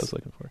 Yes. That's what I was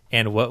looking for.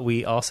 And what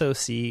we also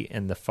see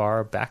in the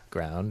far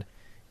background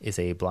is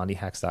a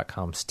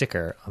blondiehacks.com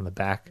sticker on the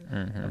back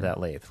of that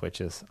lathe, which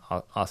is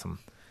awesome.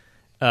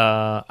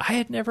 I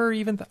had never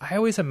even... I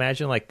always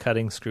imagined like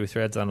cutting screw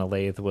threads on a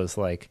lathe was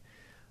like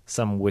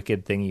some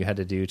wicked thing you had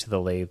to do to the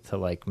lathe to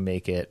like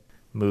make it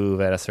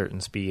move at a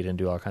certain speed and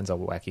do all kinds of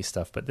wacky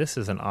stuff. But this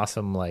is an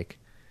awesome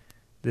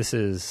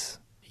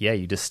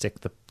you just stick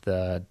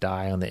the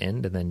die on the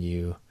end and then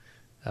you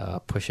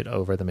push it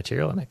over the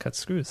material and it cuts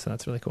screws. So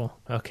that's really cool.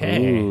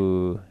 Okay.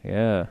 Ooh,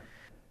 yeah.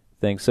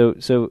 Thanks. So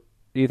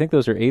do you think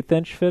those are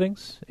 1/8-inch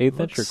fittings?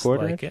 1/8-inch or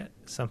quarter-inch? Like it.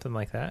 Something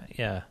like that.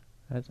 Yeah.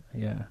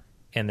 Yeah.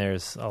 And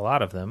there's a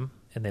lot of them,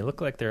 and they look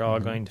like they're all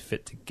going to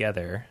fit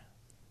together.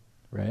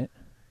 Right.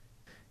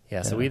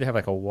 Yeah. So we either have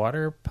like a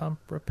water pump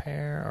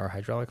repair or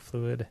hydraulic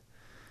fluid.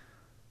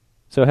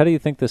 So how do you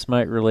think this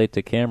might relate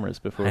to cameras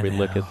before we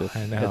look at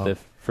the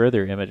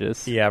further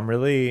images? Yeah,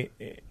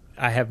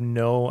 I have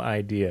no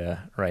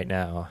idea right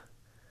now.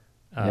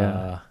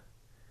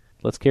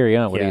 Let's carry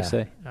on. What do you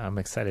say? I'm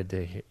excited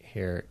to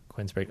hear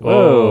Quinn's break.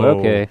 Whoa,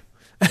 okay.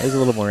 There's a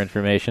little more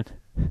information.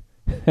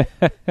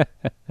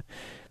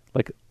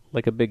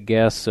 Like a big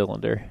gas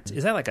cylinder.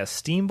 Is that like a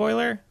steam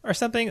boiler or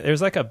something?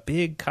 There's like a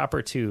big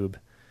copper tube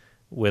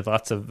with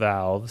lots of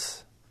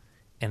valves,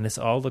 and this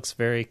all looks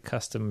very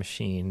custom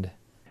machined.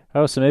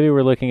 Oh, so maybe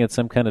we're looking at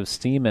some kind of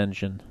steam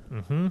engine.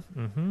 Mm-hmm,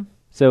 mm-hmm.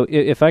 So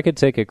if I could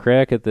take a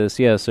crack at this,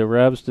 so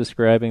Rob's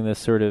describing this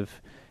sort of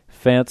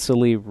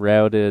fancily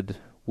routed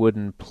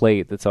wooden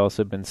plate that's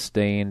also been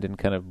stained in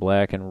kind of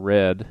black and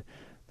red.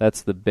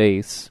 That's the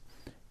base.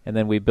 And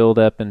then we build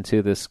up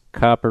into this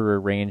copper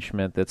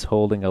arrangement that's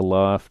holding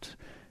aloft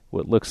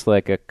what looks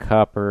like a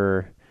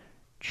copper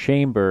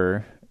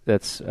chamber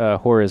that's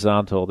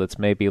horizontal, that's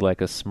maybe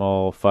like a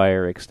small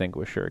fire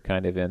extinguisher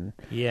kind of in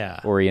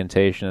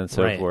orientation and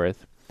so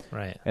forth.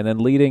 Right. And then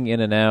leading in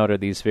and out are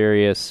these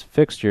various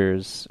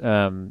fixtures.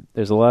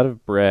 There's a lot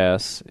of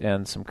brass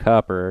and some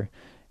copper,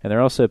 and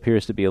there also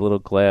appears to be a little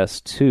glass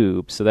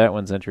tube. So that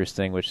one's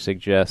interesting, which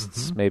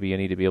suggests maybe you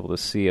need to be able to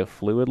see a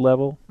fluid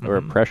level or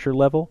a pressure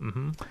level.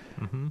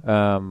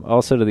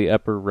 Also to the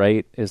upper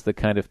right is the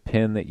kind of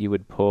pin that you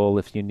would pull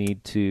if you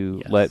need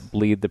to let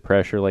bleed the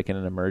pressure like in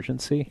an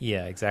emergency.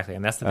 Yeah, exactly.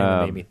 And that's the thing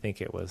that made me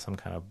think it was some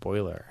kind of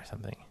boiler or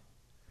something.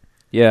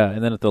 Yeah,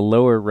 and then at the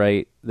lower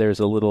right, there's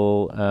a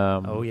little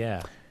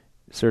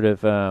sort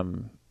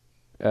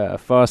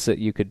of faucet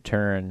you could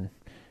turn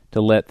to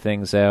let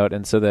things out,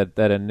 and so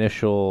that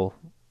initial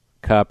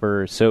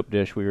copper soap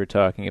dish we were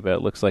talking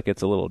about looks like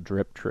it's a little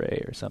drip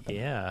tray or something.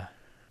 Yeah.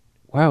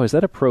 Wow, is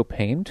that a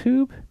propane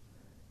tube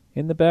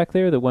in the back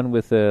there? The one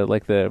with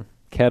the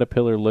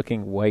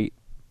caterpillar-looking white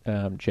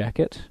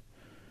jacket?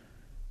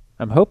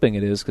 I'm hoping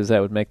it is, because that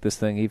would make this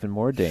thing even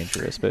more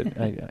dangerous. But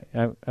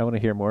I want to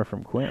hear more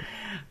from Quinn.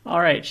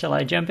 All right, shall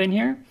I jump in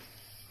here?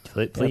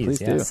 Please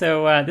do.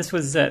 So this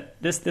was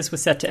this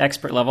was set to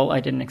expert level. I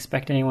didn't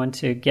expect anyone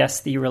to guess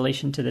the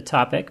relation to the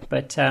topic,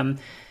 but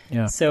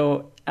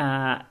So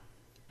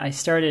I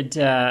started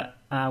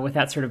with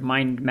that sort of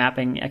mind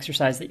mapping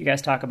exercise that you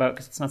guys talk about,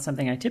 because it's not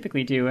something I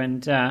typically do,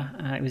 and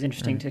it was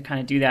interesting to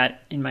kind of do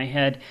that in my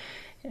head.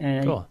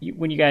 And cool.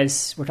 When you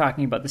guys were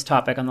talking about this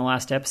topic on the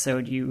last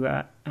episode,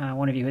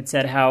 one of you had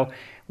said how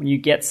when you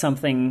get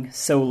something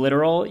so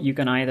literal, you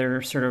can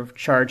either sort of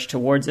charge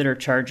towards it or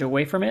charge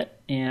away from it.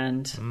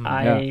 And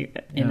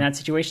in that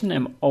situation,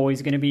 I'm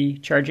always going to be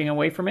charging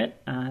away from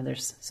it.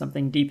 There's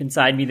something deep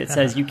inside me that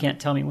says you can't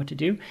tell me what to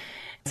do.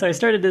 So I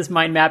started this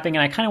mind mapping,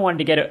 and I kind of wanted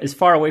to get it as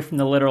far away from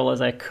the literal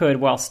as I could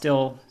while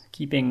still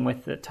keeping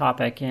with the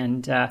topic.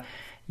 And, I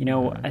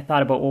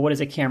thought about, well, what does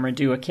a camera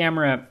do? A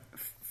camera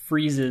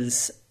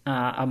freezes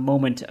a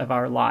moment of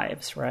our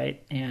lives,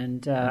 right?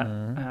 And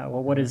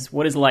what is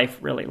life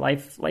really?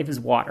 Life is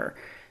water.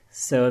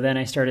 So then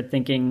I started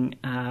thinking,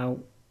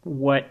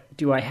 what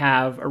do I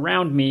have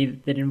around me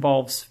that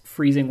involves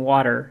freezing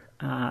water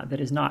that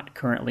is not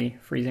currently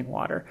freezing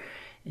water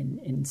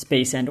in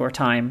space and or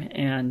time?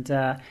 And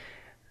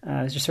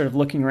I was just sort of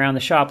looking around the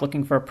shop,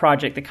 looking for a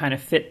project that kind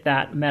of fit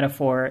that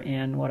metaphor.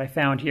 And what I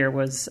found here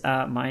was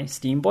my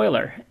steam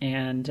boiler.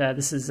 And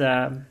this is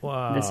a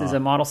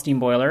model steam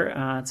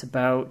boiler. It's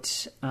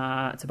about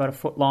a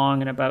foot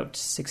long and about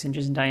 6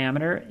 inches in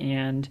diameter,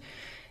 and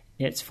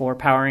it's for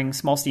powering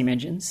small steam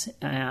engines.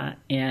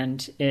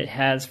 And it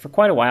has, for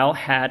quite a while,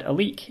 had a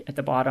leak at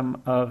the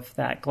bottom of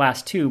that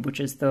glass tube, which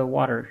is the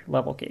water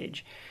level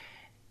gauge.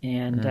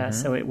 And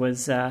so it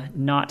was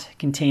not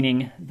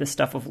containing the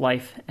stuff of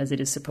life as it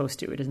is supposed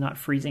to. It is not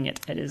freezing it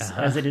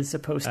as it is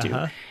supposed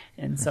to.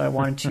 And so I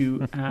wanted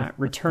to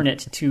return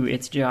it to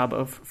its job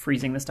of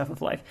freezing the stuff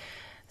of life.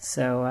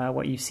 So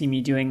what you see me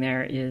doing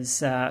there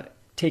is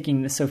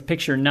taking so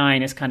picture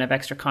 9 is kind of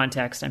extra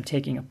context. I'm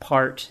taking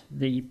apart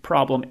the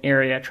problem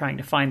area, trying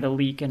to find the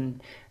leak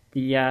and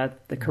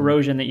the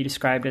corrosion that you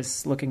described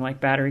as looking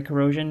like battery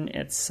corrosion.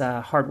 It's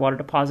hard water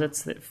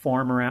deposits that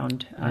form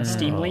around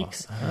steam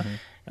leaks.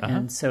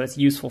 And so it's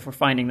useful for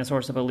finding the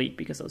source of a leak,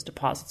 because those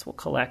deposits will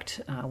collect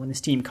when the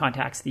steam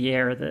contacts the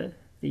air, the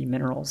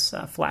minerals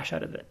flash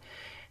out of it.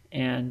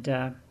 And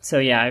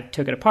I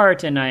took it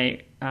apart, and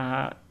I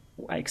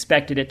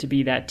expected it to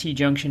be that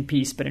T-junction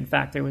piece, but in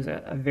fact there was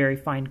a very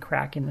fine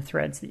crack in the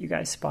threads that you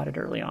guys spotted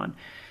early on.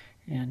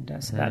 And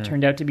so that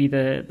turned out to be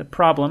the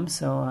problem.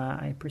 So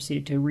I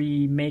proceeded to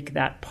remake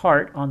that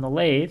part on the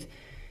lathe.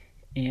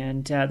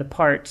 And the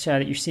part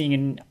that you're seeing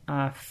in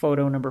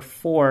photo number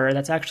 4,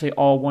 that's actually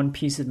all one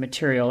piece of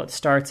material. It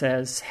starts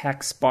as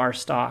hex bar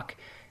stock,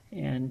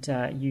 and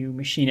you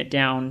machine it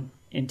down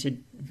into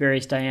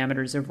various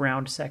diameters of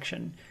round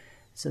section,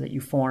 so that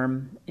you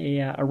form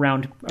a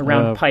round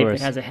pipe that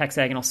has a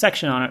hexagonal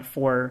section on it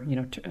for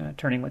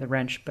turning with a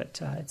wrench.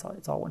 But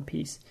it's all one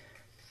piece.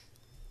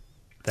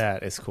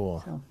 That is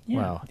cool. So, yeah.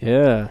 Wow.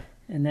 Yeah.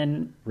 And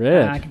then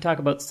Red. I can talk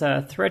about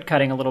thread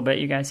cutting a little bit.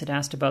 You guys had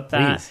asked about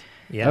that. Please.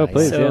 Yeah.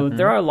 Please. So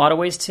there are a lot of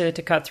ways to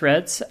cut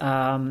threads.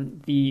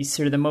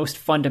 The most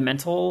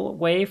fundamental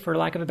way, for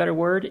lack of a better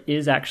word,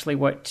 is actually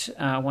what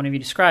one of you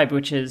described,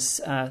 which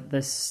is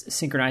this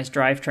synchronized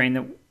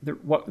drivetrain.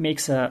 What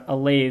makes a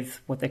lathe,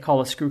 what they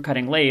call a screw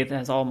cutting lathe,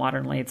 as all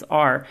modern lathes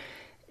are,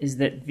 is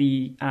that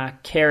the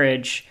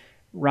carriage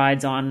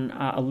rides on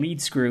a lead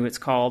screw, it's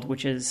called,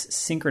 which is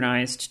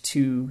synchronized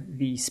to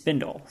the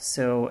spindle.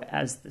 So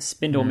as the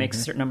spindle makes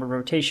a certain number of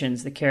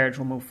rotations, the carriage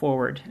will move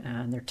forward,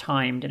 and they're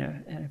timed in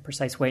a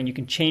precise way, and you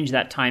can change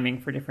that timing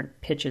for different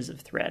pitches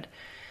of thread.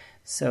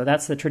 So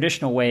that's the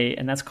traditional way,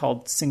 and that's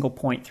called single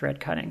point thread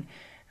cutting,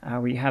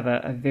 where you have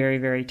a very,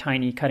 very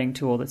tiny cutting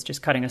tool that's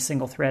just cutting a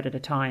single thread at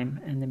a time,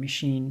 and the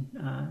machine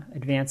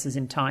advances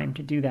in time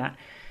to do that.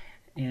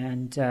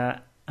 And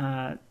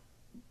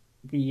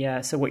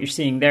so what you're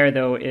seeing there,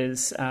 though,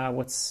 is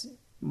what's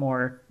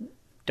more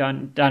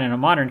done in a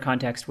modern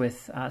context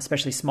with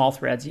especially small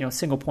threads.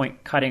 Single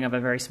point cutting of a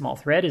very small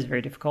thread is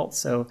very difficult.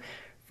 So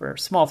for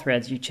small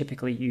threads, you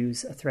typically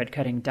use a thread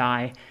cutting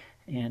die,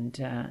 and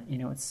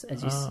it's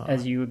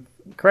as you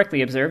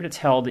correctly observed, it's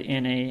held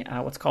in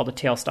a what's called a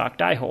tailstock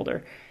die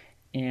holder.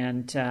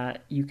 And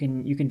you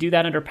can do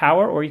that under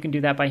power, or you can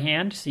do that by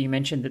hand. So you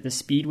mentioned that the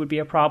speed would be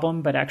a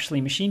problem, but actually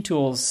machine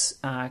tools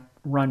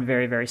run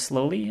very, very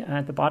slowly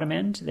at the bottom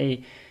end.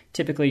 They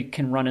typically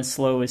can run as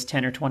slow as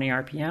 10 or 20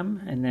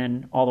 RPM, and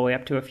then all the way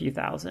up to a few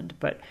thousand.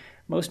 But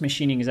most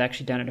machining is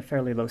actually done at a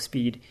fairly low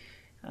speed.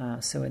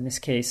 So in this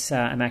case,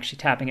 I'm actually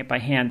tapping it by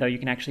hand, though you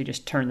can actually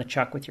just turn the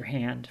chuck with your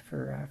hand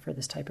for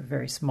this type of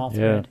very small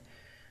thread.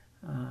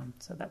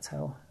 So that's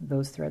how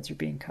those threads are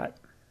being cut.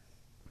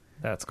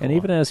 That's cool. And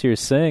even as you're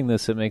saying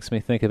this, it makes me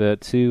think about,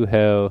 too,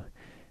 how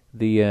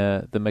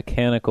the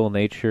mechanical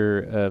nature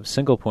of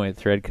single point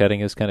thread cutting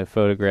is kind of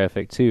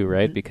photographic too,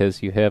 right? Mm-hmm.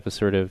 Because you have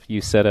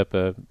you set up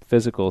a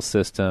physical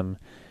system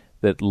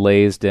that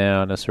lays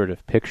down a sort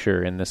of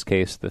picture, in this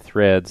case the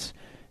threads,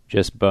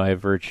 just by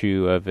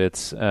virtue of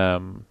its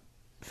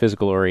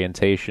physical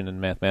orientation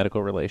and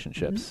mathematical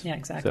relationships. Mm-hmm. Yeah,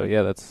 exactly. So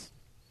yeah,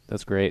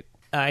 that's great.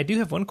 I do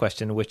have one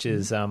question, which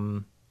is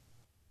the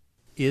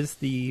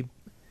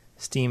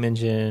steam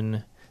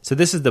engine... So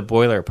this is the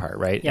boiler part,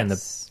 right? Yes. And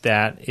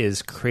that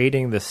is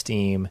creating the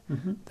steam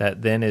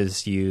that then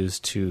is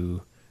used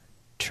to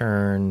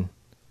turn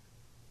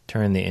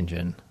the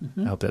engine.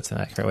 I hope that's an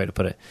accurate way to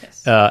put it.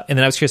 Yes. And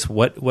then I was curious,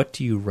 what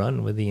do you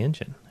run with the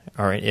engine?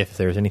 Or if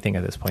there's anything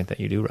at this point that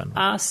you do run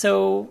with?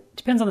 So it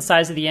depends on the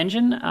size of the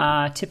engine.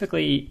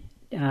 Typically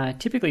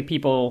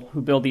people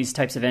who build these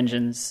types of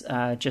engines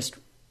just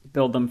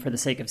build them for the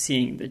sake of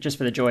just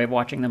for the joy of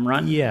watching them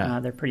run.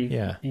 Yeah. They're pretty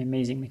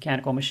amazing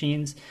mechanical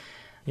machines.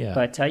 Yeah.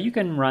 But you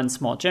can run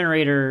small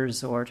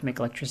generators or to make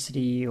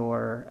electricity,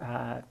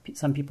 or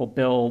some people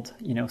build,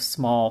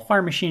 small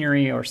farm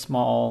machinery or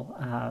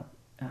small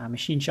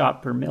machine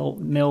shop or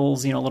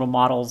mills, little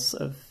models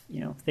of,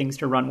 things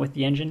to run with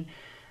the engine.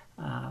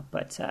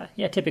 But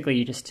typically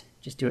you just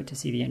do it to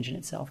see the engine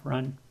itself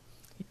run.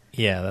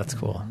 Yeah, that's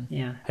cool.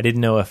 Yeah. I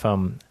didn't know if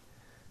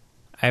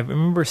I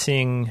remember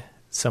seeing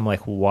some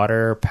like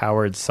water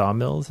powered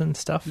sawmills and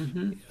stuff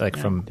from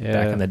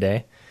back in the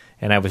day,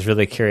 and I was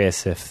really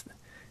curious if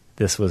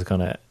this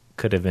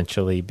could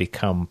eventually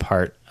become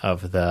part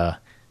of the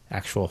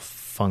actual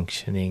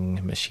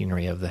functioning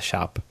machinery of the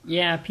shop.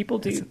 Yeah, people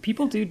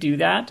do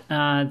that.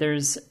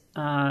 As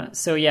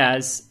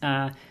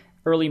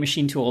early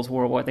machine tools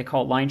were what they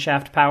call line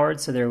shaft powered.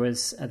 So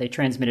they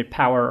transmitted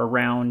power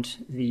around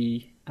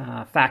the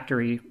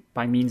factory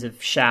by means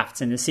of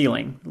shafts in the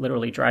ceiling,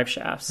 literally drive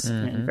shafts,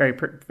 and very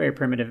very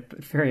primitive,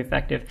 but very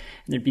effective. And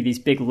there'd be these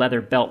big leather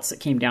belts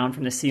that came down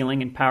from the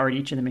ceiling and powered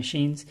each of the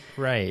machines.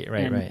 Right.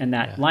 And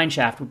that line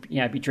shaft would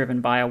be driven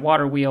by a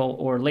water wheel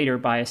or later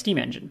by a steam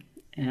engine.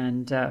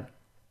 And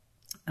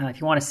if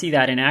you want to see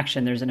that in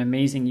action, there's an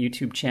amazing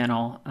YouTube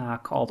channel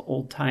called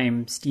Old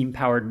Time Steam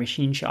Powered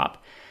Machine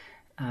Shop.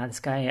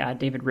 This guy,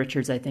 David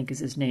Richards, I think is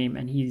his name,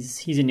 and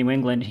he's in New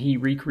England. He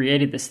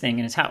recreated this thing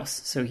in his house.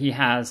 So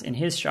in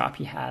his shop,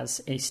 he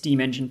has a steam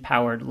engine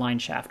powered line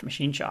shaft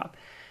machine shop,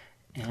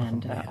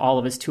 and all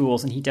of his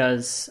tools, and he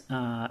does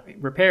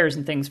repairs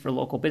and things for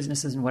local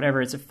businesses and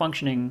whatever. It's a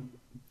functioning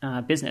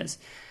business,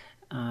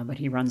 but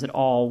he runs it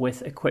all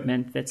with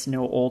equipment that's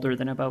no older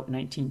than about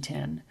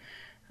 1910.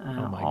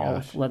 All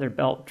with leather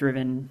belt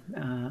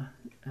driven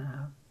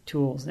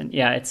tools, and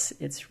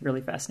it's really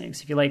fascinating.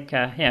 So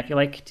if you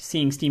like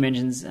seeing steam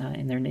engines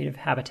in their native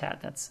habitat,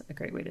 that's a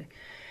great way to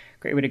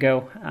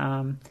go.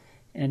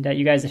 And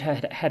you guys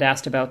had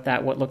asked about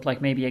that, what looked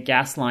like maybe a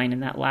gas line in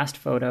that last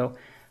photo.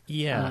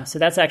 Yeah. So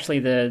that's actually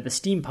the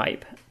steam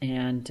pipe,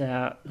 and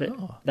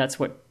that's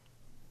what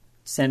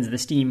sends the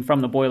steam from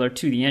the boiler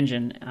to the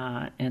engine.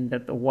 And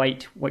that the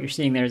white, what you're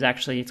seeing there is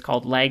actually, it's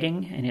called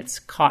lagging, and it's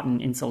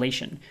cotton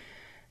insulation.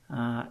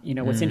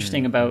 What's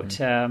interesting about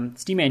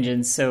steam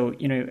engines, so,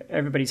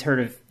 everybody's heard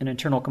of an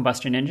internal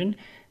combustion engine,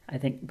 I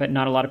think, but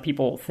not a lot of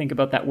people think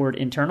about that word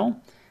internal.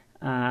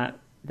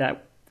 The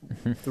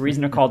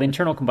reason they're called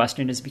internal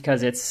combustion is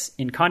because it's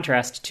in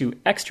contrast to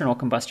external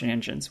combustion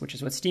engines, which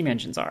is what steam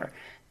engines are.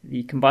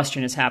 The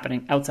combustion is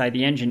happening outside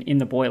the engine in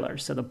the boiler.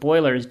 So the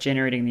boiler is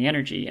generating the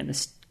energy, and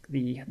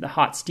the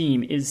hot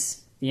steam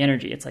is the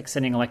energy. It's like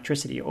sending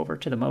electricity over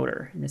to the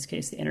motor. In this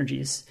case, the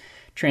energy is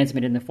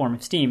transmitted in the form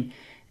of steam.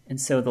 And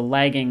so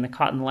the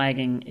cotton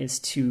lagging, is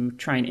to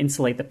try and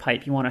insulate the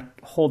pipe. You want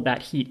to hold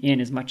that heat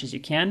in as much as you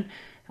can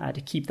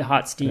to keep the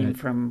hot steam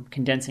from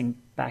condensing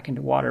back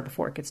into water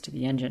before it gets to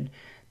the engine.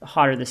 The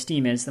hotter the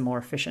steam is, the more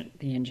efficient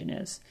the engine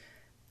is.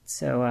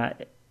 So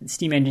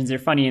steam engines are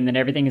funny in that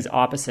everything is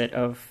opposite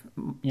of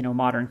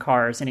modern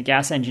cars. In a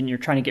gas engine, you're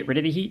trying to get rid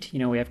of the heat.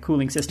 We have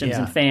cooling systems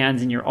and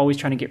fans, and you're always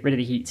trying to get rid of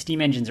the heat.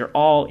 Steam engines are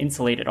all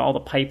insulated. All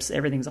the pipes,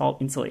 everything's all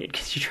insulated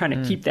because you're trying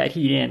to keep that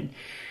heat in.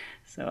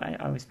 So I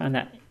always found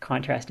that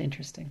contrast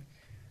interesting.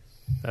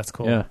 That's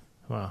cool. Yeah.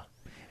 Wow.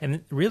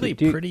 And really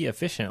pretty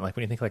efficient. Like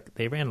when you think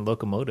they ran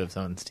locomotives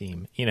on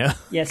steam,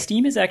 Yeah,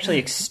 steam is actually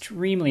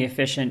extremely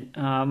efficient.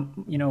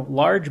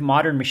 Large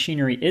modern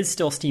machinery is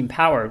still steam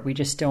powered. We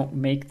just don't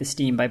make the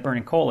steam by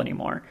burning coal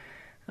anymore.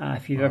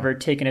 If you've ever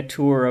taken a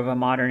tour of a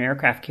modern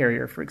aircraft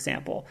carrier, for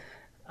example,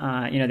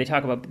 they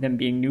talk about them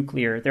being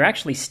nuclear. They're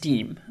actually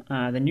steam.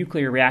 The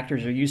nuclear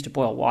reactors are used to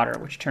boil water,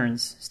 which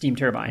turns steam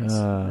turbines.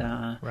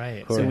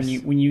 Right. So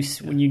when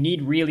you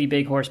need really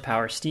big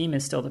horsepower, steam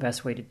is still the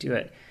best way to do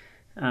it.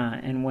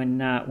 And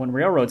when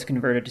railroads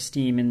converted to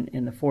steam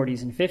in the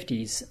 40s and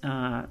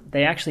 50s,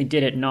 they actually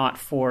did it not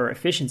for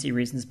efficiency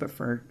reasons, but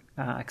for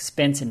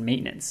expense and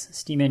maintenance.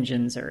 Steam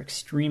engines are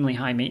extremely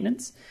high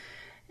maintenance,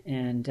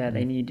 and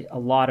they need a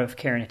lot of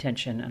care and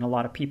attention and a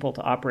lot of people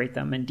to operate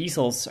them. And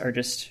diesels are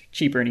just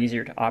cheaper and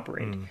easier to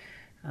operate.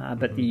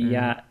 But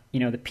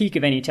the peak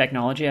of any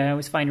technology I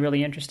always find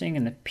really interesting,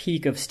 and the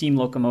peak of steam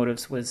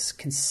locomotives was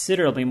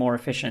considerably more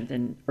efficient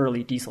than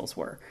early diesels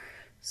were.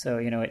 So,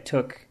 it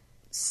took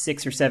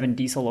 6 or 7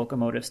 diesel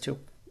locomotives to,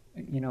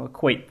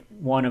 equate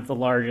one of the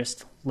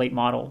largest late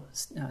model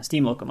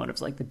steam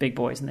locomotives, like the big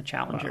boys and the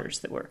Challengers,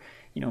 that were,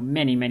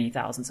 many, many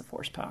thousands of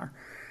horsepower.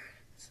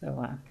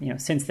 So,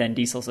 since then,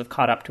 diesels have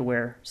caught up to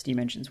where steam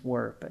engines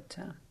were. But,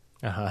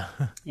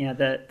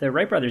 the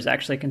Wright brothers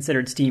actually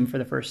considered steam for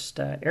the first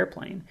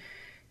airplane.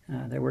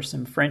 There were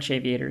some French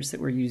aviators that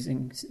were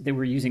using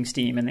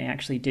steam, and they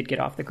actually did get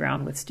off the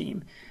ground with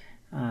steam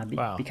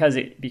because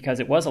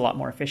it was a lot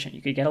more efficient.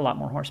 You could get a lot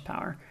more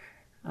horsepower.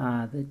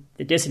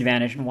 The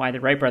disadvantage and why the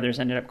Wright brothers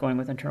ended up going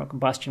with internal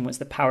combustion was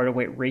the power to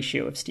weight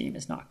ratio of steam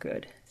is not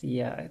good.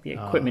 The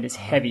equipment is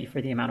heavy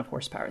for the amount of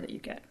horsepower that you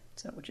get,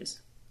 so which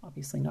is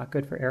obviously not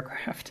good for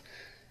aircraft.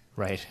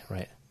 Right.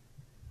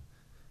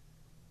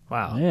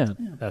 Wow.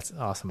 Man, that's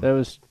awesome. That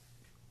was,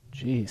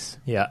 jeez.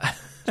 Yeah.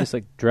 Just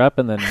like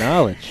dropping the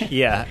knowledge.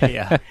 Yeah,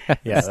 that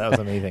was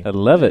amazing. I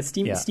love it.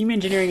 Steam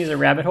engineering is a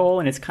rabbit hole,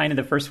 and it's kind of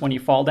the first one you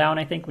fall down,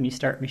 I think, when you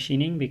start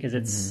machining, because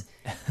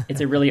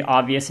it's a really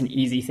obvious and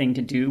easy thing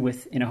to do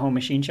in a home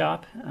machine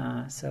shop.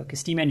 Because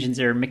steam engines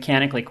are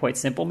mechanically quite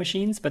simple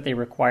machines, but they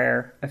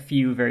require a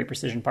few very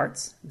precision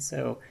parts. And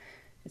so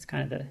it's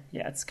kind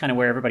of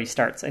where everybody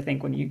starts, I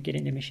think, when you get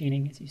into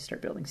machining, is you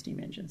start building steam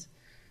engines.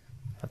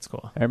 That's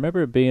cool. I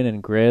remember being in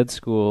grad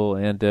school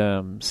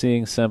and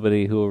seeing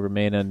somebody who will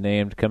remain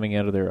unnamed coming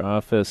out of their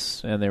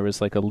office, and there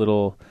was like a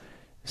little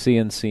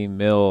CNC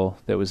mill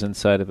that was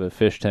inside of a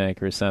fish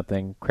tank or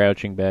something,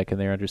 crouching back in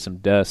there under some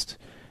dust.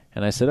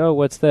 And I said, "Oh,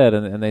 what's that?"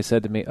 And they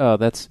said to me, "Oh,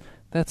 that's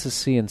a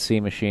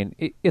CNC machine.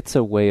 It's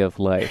a way of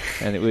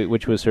life," and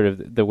which was sort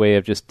of the way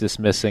of just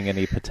dismissing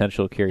any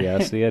potential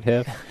curiosity I'd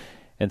have.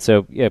 And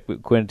so, yeah,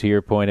 Quinn, to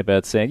your point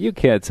about saying, you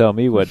can't tell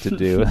me what to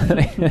do,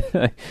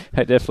 I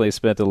definitely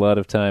spent a lot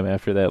of time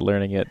after that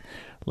learning it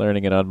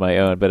on my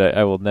own, but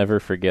I will never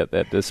forget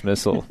that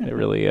dismissal. It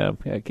really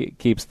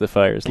keeps the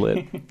fires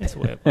lit. It's a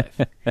way of life.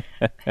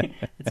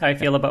 That's how I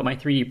feel about my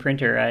 3D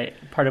printer.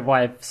 Part of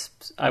why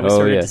I was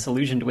sort of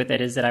disillusioned with it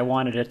is that I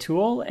wanted a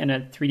tool, and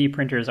 3D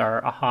printers are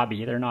a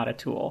hobby. They're not a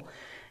tool.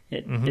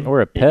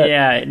 Or a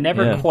pet. It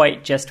never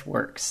quite just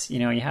works.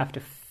 You have to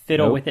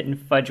fiddle with it and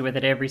fudge with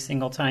it every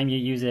single time you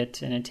use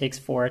it, and it takes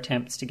 4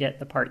 attempts to get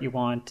the part you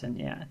want, and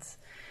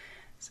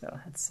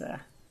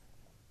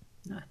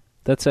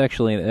that's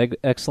actually an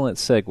excellent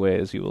segue,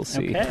 as you will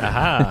see. Okay.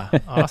 Aha,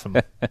 awesome.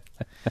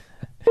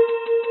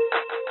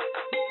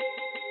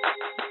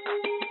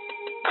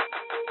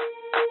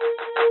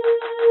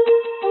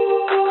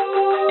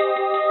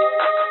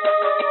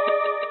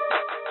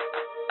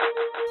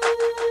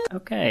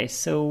 Okay,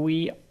 so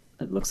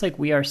it looks like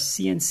we are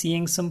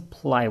CNCing some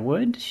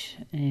plywood,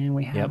 and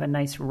we have a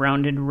nice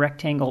rounded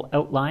rectangle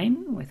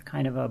outline with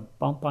kind of a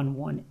bump on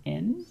one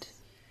end.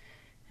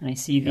 And I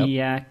see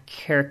the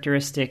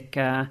characteristic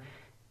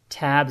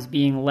tabs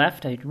being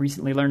left. I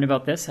recently learned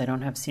about this. I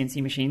don't have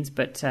CNC machines,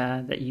 but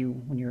that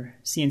when you're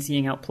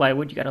CNCing out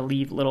plywood, you got to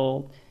leave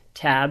little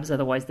tabs,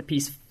 otherwise the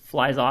piece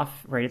flies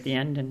off right at the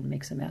end and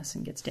makes a mess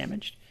and gets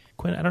damaged.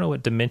 Quinn, I don't know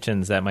what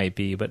dimensions that might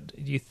be, but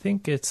do you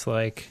think it's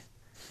like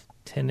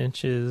 10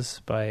 inches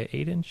by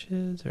 8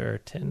 inches or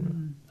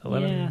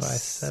 11 by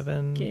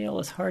 7? Scale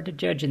is hard to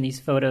judge in these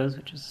photos,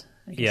 which is,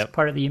 I guess,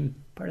 part of the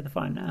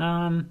fun.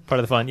 Part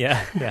of the fun,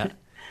 yeah.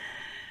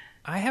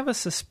 I have a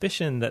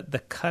suspicion that the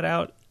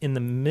cutout in the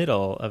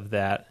middle of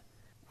that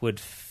would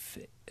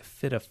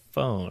fit a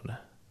phone.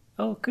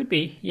 Oh, it could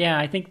be. Yeah,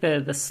 I think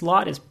the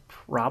slot is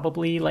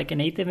probably like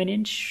 1/8 of an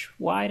inch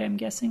wide, I'm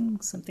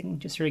guessing. Something,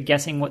 just sort of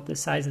guessing what the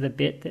size of the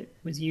bit that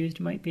was used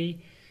might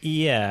be.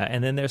 Yeah,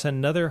 and then there's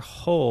another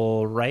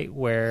hole right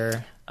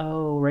where the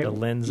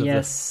lens of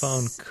the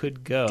phone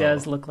could go. It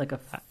does look like a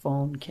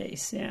phone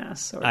case, yeah.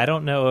 Sort of. I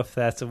don't know if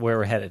that's where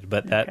we're headed,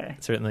 but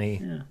that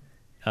certainly,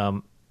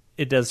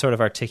 it does sort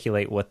of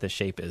articulate what the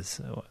shape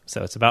is.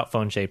 So it's about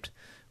phone-shaped,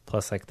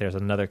 plus like there's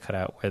another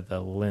cutout where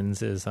the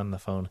lens is on the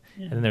phone,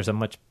 and then there's a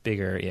much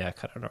bigger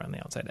cutout around the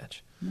outside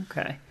edge.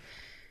 Okay.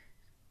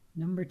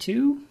 Number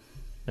two.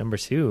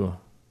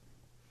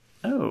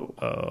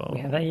 Oh, we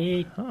have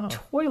a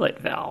toilet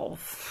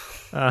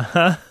valve.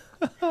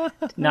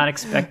 Did not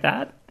expect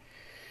that.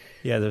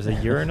 Yeah, there's a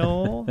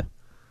urinal,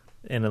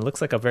 and it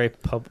looks like a very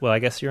well, I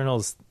guess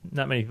urinals,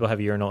 not many people have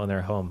a urinal in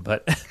their home,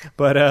 but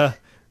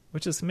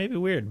which is maybe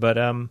weird. But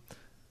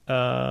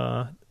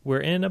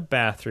we're in a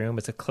bathroom.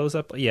 It's a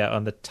close-up,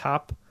 on the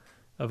top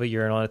of a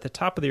urinal. And at the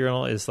top of the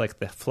urinal is like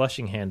the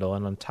flushing handle,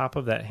 and on top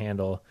of that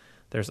handle,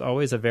 there's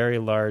always a very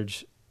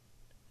large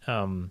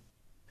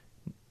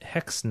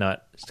hex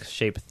nut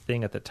shaped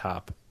thing at the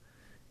top,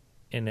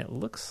 and it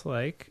looks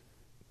like,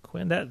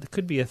 Quinn, that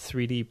could be a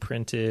 3D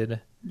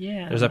printed.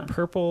 Yeah, there's a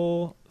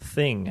purple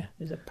thing.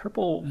 There's a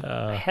purple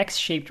hex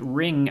shaped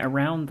ring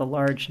around the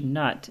large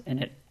nut,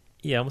 and it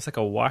almost like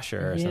a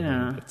washer or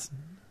something. It's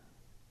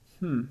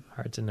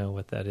hard to know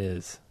what that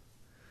is.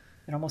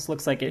 It almost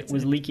looks like it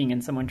was leaking,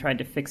 and someone tried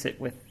to fix it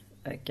with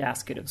a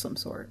gasket of some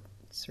sort.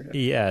 sort of.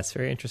 Yeah, it's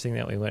very interesting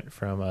that we went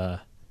from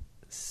a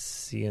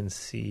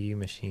CNC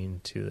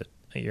machine to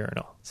a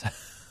urinal. So,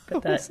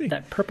 But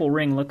that purple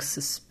ring looks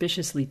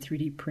suspiciously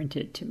 3D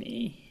printed to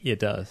me. it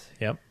does.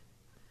 Yep.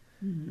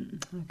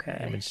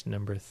 Okay. Image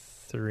number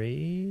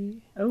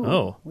 3.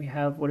 Oh, we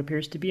have what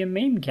appears to be a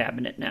MAME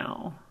cabinet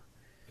now.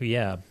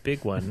 Yeah,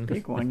 big one.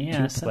 Big one,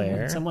 yeah.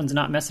 Two-player. Someone's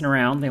not messing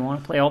around. They want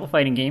to play all the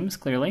fighting games,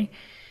 clearly.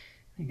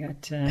 I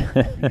got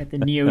the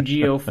Neo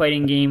Geo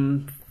fighting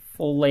game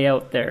full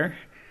layout there.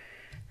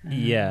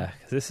 Yeah,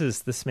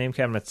 this MAME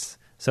cabinet's...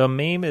 So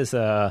MAME is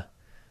I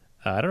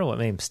don't know what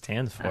MAME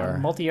stands for.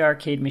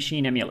 Multi-arcade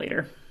machine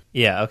emulator.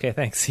 Yeah, okay,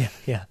 thanks.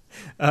 Yeah.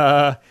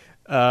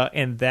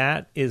 And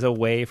that is a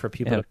way for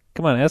people to...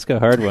 Come on, ask a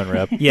hard one,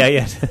 Rob.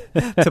 Yeah.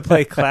 To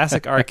play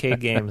classic arcade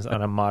games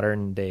on a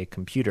modern-day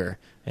computer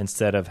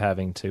instead of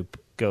having to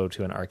go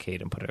to an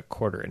arcade and put a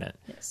quarter in it.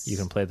 Yes. You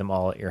can play them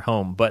all at your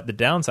home. But the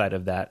downside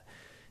of that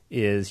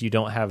is you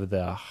don't have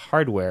the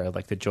hardware,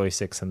 like the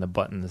joysticks and the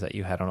buttons that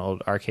you had on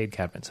old arcade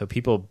cabinets. So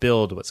people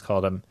build what's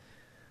called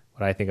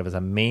what I think of as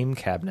a MAME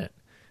cabinet,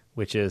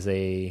 which is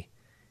a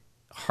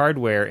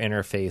hardware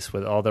interface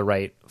with all the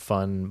right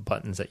fun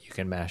buttons that you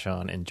can mash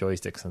on and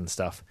joysticks and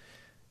stuff.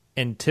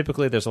 And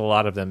typically there's a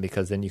lot of them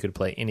because then you could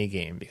play any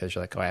game because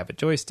you're like, I have a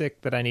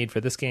joystick that I need for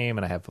this game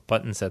and I have a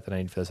button set that I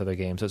need for this other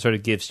game. So it sort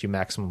of gives you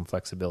maximum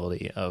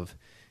flexibility of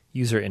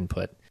user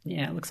input.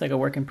 Yeah, it looks like a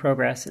work in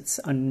progress. It's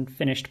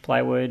unfinished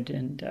plywood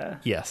and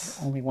Yes.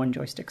 only one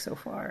joystick so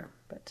far.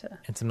 But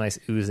And some nice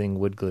oozing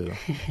wood glue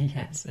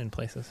yes. in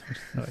places,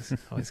 which is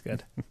always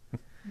good.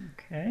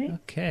 Okay.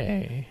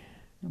 Okay.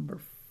 Number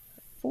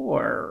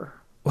 4.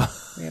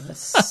 We have a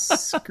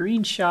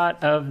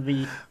screenshot of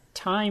the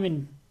time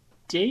and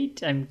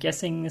date. I'm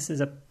guessing this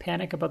is a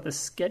panic about the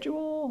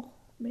schedule,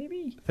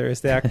 maybe?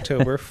 Thursday,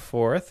 October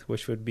 4th,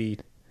 which would be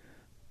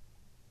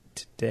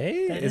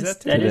today? That is is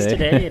that today? That is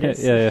today. It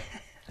is. Yeah.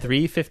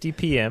 3:50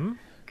 p.m.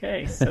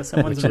 Okay, so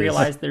someone's Which is-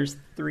 realized there's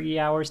 3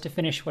 hours to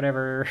finish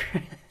whatever.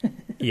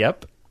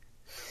 Yep.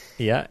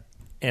 Yeah.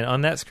 And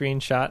on that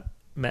screenshot,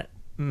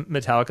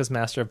 Metallica's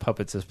Master of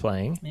Puppets is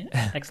playing.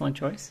 Yeah, excellent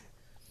choice.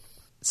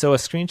 So a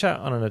screenshot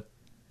on a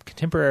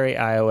contemporary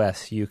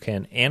iOS, you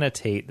can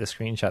annotate the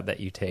screenshot that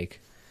you take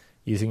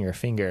using your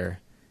finger.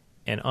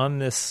 And on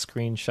this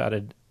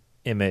screenshotted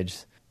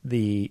image,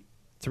 the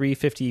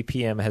 3:50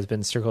 p.m. has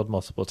been circled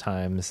multiple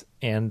times,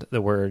 and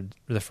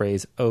the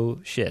phrase "oh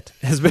shit"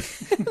 has been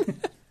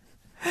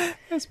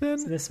So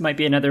this might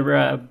be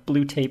another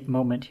blue tape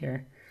moment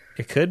here.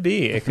 It could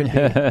be.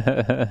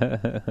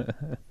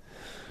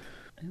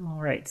 All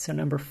right, so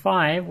number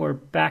 5, we're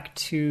back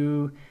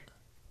to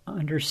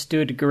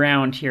understood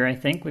ground here, I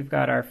think. We've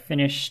got our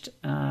finished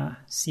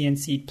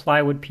CNC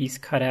plywood piece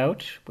cut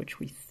out, which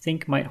we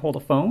think might hold a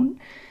phone.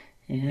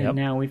 And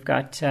now we've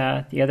got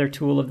the other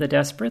tool of the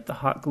desperate, the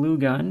hot glue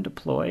gun,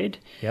 deployed.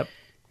 Yep.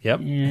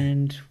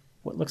 And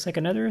what looks like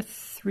another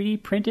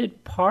 3D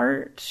printed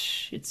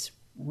part. It's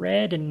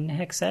red and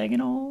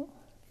hexagonal.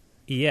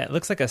 Yeah, it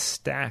looks like a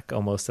stack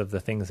almost of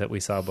the things that we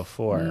saw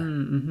before.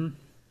 Mm-hmm.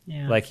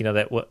 Yeah. Like,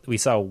 that we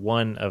saw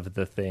one of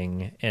the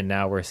thing, and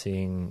now we're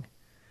seeing,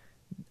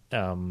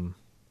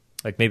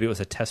 like maybe it was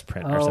a test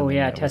print or something. Oh,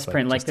 yeah, that test was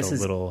print. Like just this a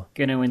is little...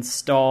 going to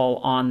install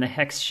on the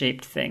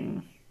hex-shaped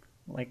thing.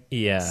 Like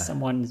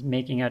someone's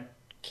making a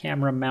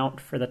camera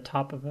mount for the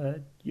top of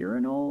a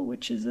urinal,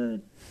 which is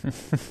a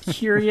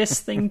curious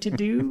thing to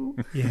do.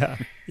 Yeah,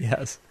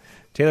 yes.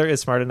 Taylor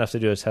is smart enough to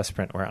do a test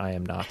print where I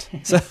am not.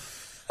 So...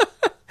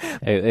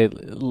 I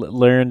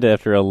learned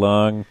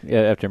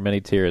after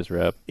many tears,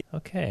 Rob.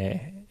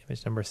 Okay,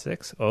 image number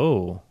 6.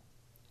 Oh,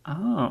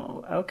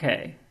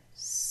 okay.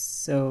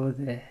 So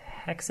the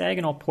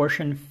hexagonal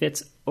portion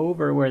fits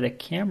over where the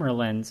camera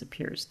lens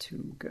appears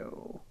to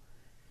go.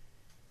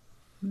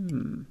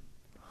 And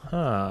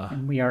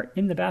we are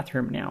in the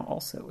bathroom now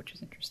also, which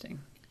is interesting.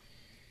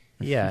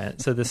 Yeah,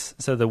 so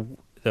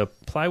the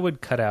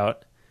plywood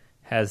cutout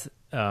has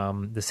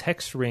this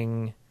hex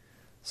ring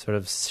sort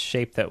of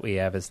shape that we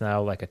have is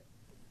now like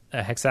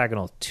a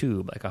hexagonal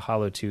tube, like a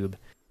hollow tube.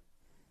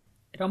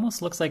 It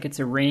almost looks like it's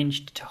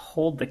arranged to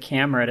hold the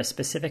camera at a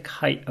specific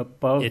height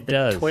above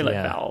the toilet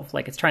valve.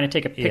 Like it's trying to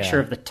take a picture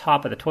of the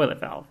top of the toilet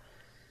valve.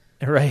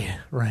 Right.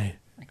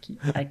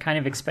 I kind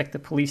of expect the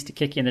police to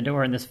kick you in the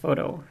door in this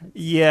photo.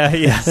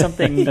 Yeah.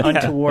 Something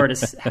untoward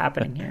is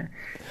happening here.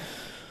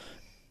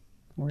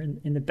 We're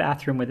in the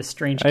bathroom with a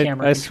strange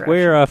camera. I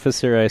swear,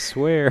 officer, I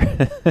swear.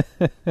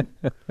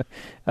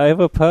 I have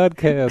a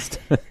podcast.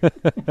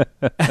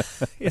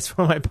 It's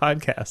for my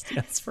podcast. Yeah.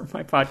 It's for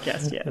my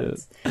podcast,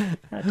 yes.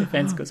 That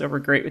defense goes over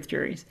great with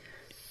juries.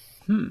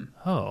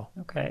 Oh.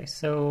 Okay,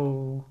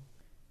 so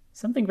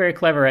something very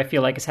clever I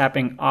feel like is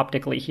happening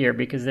optically here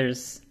because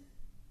there's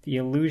the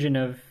illusion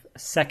of a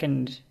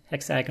second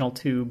hexagonal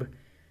tube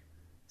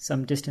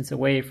some distance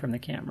away from the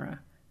camera.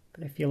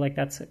 But I feel like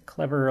that's a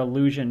clever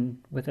illusion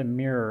with a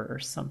mirror or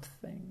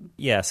something.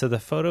 Yeah, so the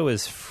photo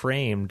is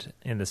framed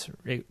in this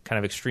kind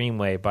of extreme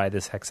way by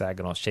this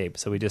hexagonal shape.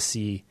 So we just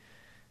see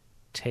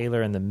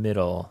Taylor in the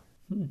middle,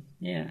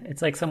 Yeah,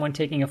 it's like someone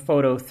taking a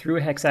photo through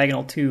a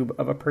hexagonal tube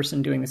of a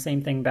person doing the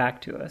same thing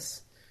back to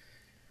us.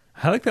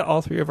 I like that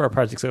all three of our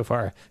projects so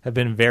far have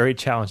been very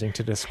challenging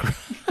to describe.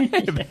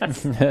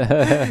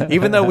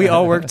 Even though we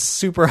all worked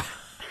super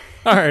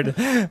hard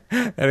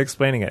at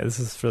explaining it. This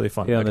is really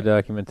fun. Yeah, on the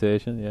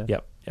documentation, yeah.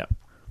 Yep.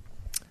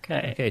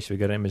 Okay, should we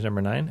go to image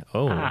number 9?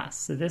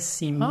 So this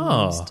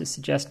seems to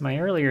suggest my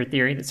earlier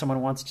theory that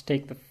someone wants to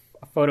take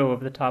a photo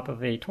of the top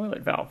of a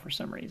toilet valve for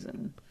some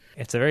reason.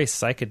 It's a very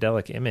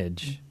psychedelic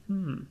image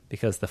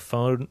because the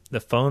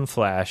phone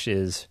flash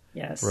is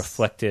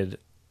reflected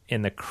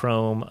in the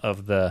chrome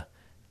of the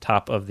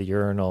top of the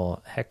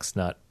urinal hex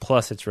nut,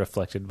 plus it's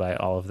reflected by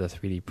all of the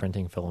 3D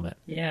printing filament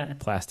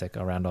plastic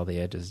around all the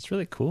edges. It's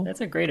really cool.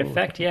 That's a great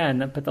effect,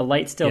 but the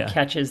light still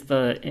catches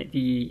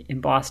the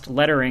embossed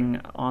lettering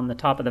on the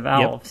top of the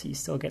valve, so you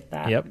still get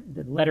that.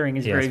 The lettering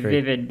is very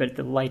vivid, but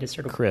the light is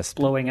sort of crisp,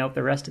 blowing out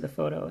the rest of the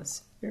photo.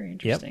 It's very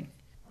interesting.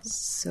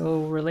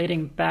 So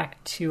relating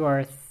back to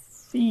our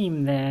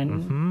theme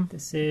then,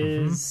 this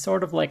is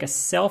sort of like a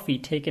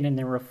selfie taken in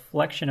the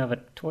reflection of a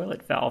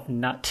toilet valve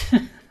nut.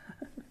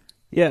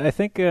 Yeah, I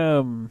think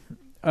on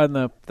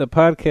the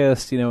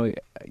podcast,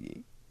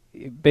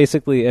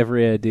 basically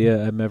every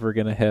idea I'm ever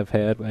going to have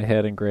I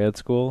had in grad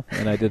school,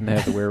 and I didn't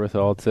have the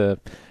wherewithal to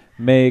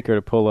make or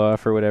to pull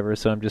off or whatever,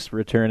 so I'm just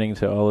returning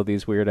to all of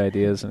these weird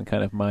ideas and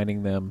kind of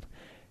mining them.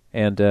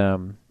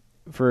 And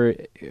for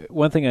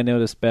one thing I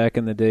noticed back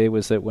in the day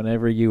was that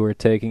whenever you were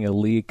taking a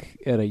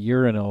leak at a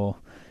urinal,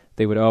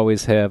 they would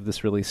always have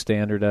this really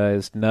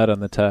standardized nut on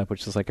the top,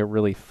 which is like a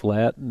really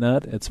flat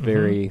nut. It's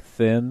very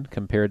thin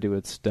compared to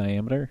its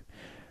diameter.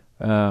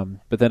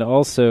 But then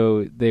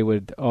also they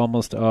would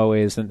almost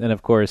always, and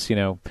of course,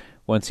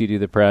 once you do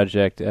the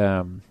project,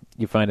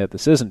 you find out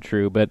this isn't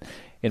true, but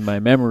in my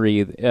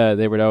memory,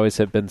 there would always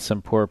have been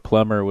some poor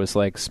plumber was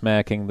like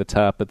smacking the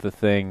top of the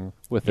thing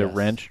with a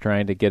wrench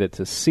trying to get it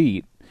to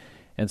seat.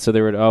 And so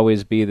there would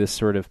always be this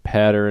sort of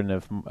pattern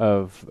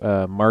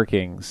of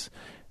markings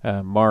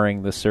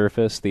marring the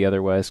surface, the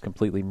otherwise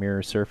completely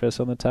mirror surface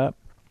on the top.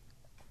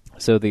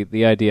 So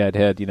the idea I'd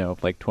had,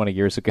 like 20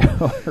 years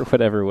ago or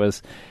whatever,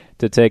 was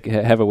to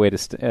have a way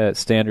to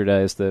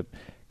standardize the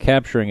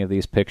capturing of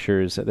these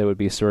pictures that would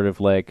be sort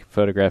of like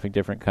photographing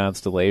different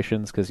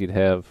constellations, because you'd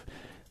have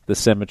the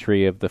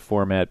symmetry of the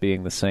format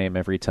being the same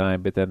every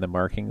time, but then the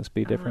markings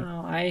be different.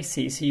 Oh, I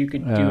see. So you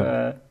could do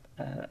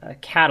a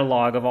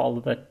catalog of all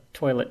of the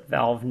toilet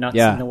valve nuts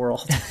in the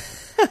world.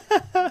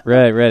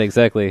 Right,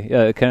 exactly.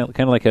 Yeah, kind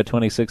of like how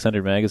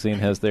 2600 magazine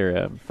has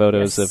their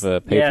photos of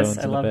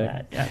payphones in the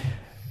back. Yes,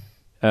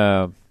 I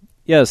love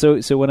that.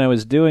 So when I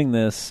was doing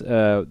this,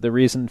 the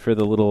reason for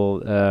the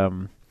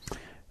little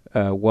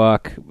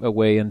walk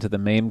away into the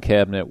MAME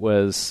cabinet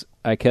was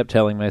I kept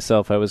telling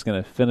myself I was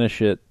going to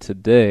finish it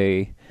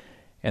today,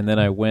 and then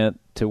I went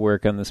to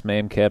work on this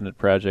MAME cabinet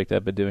project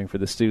I've been doing for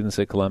the students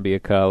at Columbia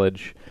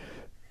College.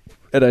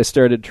 And I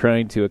started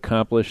trying to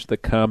accomplish the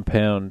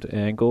compound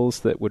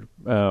angles that would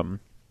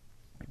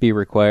be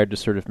required to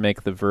sort of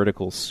make the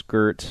vertical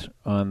skirt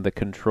on the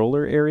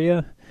controller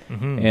area.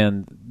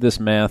 And this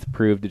math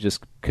proved to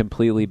just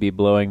completely be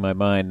blowing my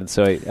mind. And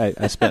so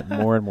I spent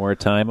more and more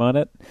time on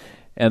it.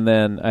 And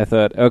then I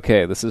thought,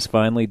 okay, this is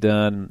finally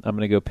done. I'm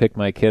going to go pick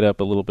my kid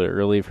up a little bit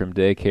early from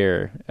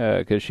daycare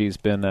because she's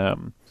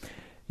been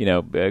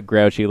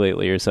grouchy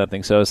lately or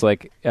something. So I was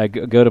like, I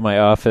go to my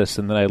office,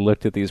 and then I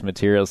looked at these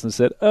materials and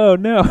said, oh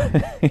no,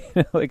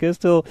 I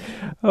still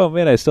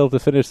have to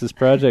finish this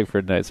project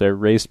for tonight. So I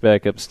raced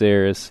back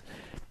upstairs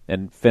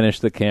and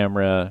finished the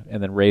camera,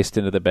 and then raced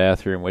into the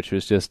bathroom, which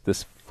was just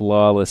this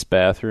flawless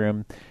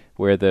bathroom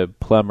where the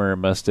plumber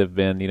must have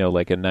been,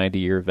 like a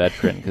 90-year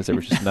veteran, because there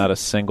was just not a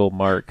single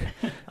mark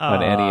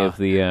on any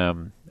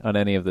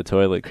of the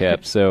toilet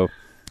caps. So.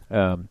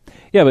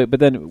 But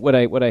then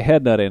what I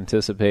had not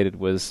anticipated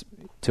was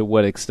to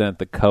what extent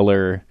the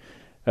color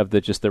of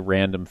the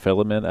random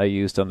filament I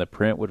used on the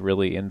print would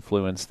really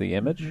influence the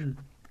image.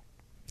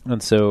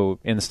 And so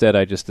instead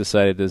I just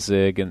decided to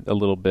zig a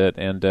little bit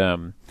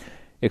and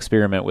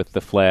experiment with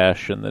the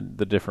flash and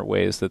the different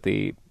ways that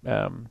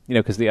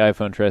because the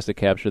iPhone tries to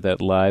capture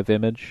that live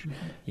image.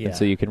 And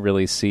so you can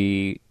really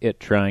see it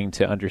trying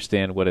to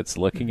understand what it's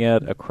looking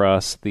at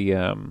across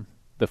the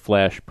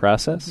flash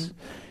process.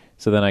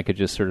 So then I could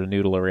just sort of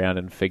noodle around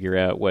and figure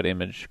out what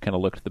image kind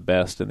of looked the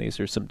best, and these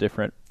are some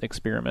different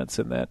experiments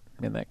in that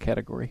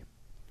category.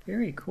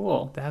 Very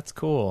cool. That's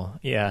cool.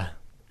 Yeah,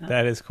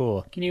 that is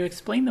cool. Can you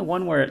explain the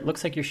one where it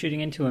looks like you're shooting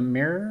into a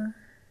mirror?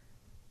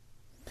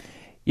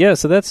 Yeah,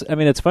 so it's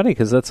funny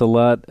because that's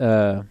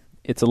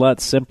it's a lot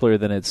simpler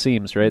than it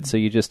seems, right? So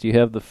you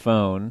have the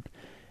phone,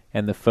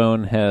 and the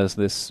phone has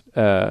this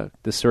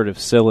sort of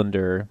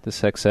cylinder,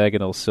 this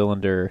hexagonal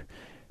cylinder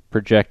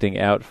projecting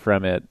out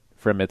from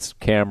its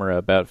camera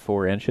about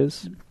 4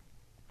 inches.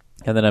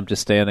 And then I'm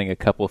just standing a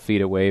couple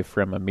feet away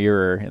from a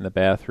mirror in the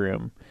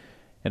bathroom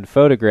and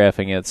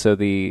photographing it. So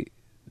the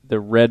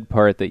red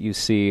part that you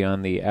see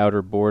on the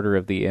outer border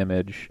of the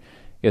image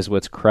is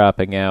what's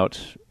cropping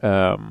out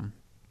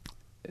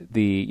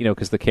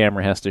because the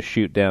camera has to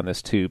shoot down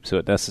this tube, so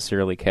it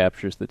necessarily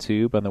captures the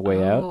tube on the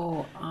way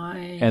out.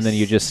 And then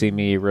you just see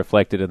me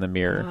reflected in the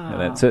mirror,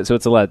 and then, so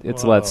it's a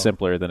lot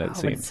simpler than it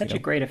seems. But it's such a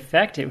great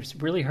effect. It was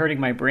really hurting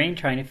my brain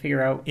trying to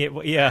figure out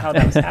yeah. how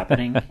that was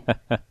happening.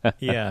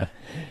 Yeah,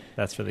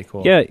 that's really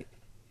cool.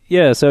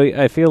 Yeah. So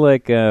I feel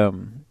like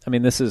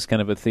this is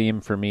kind of a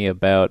theme for me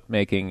about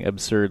making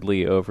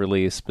absurdly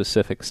overly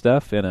specific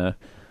stuff in a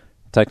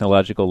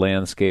technological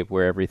landscape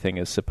where everything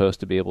is supposed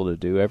to be able to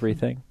do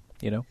everything.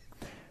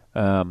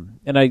 And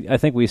I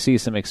think we see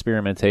some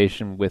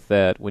experimentation with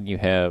that when you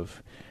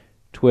have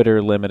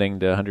Twitter limiting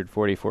to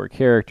 144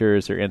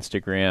 characters or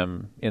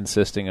Instagram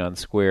insisting on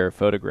square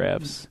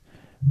photographs.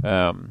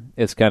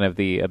 It's kind of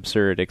the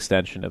absurd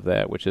extension of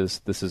that, which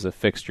is this is a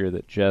fixture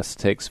that just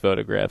takes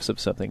photographs of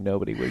something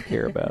nobody would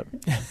care about.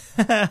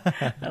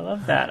 I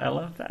love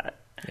that.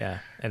 Yeah,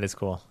 and it's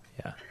cool.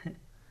 Yeah.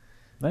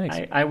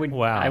 Nice. I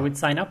would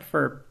sign up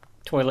for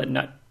Toilet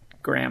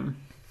Nutgram.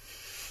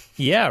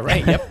 Yeah,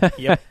 right.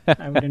 Yep.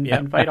 I would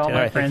invite all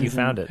my friends you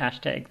found and it.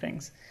 hashtag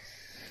things.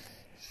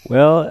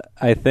 Well,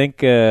 I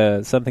think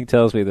something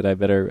tells me that I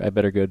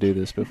better go do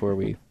this before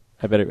we.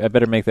 I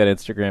better make that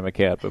Instagram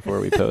account before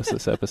we post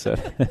this episode.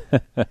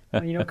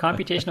 Well,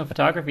 computational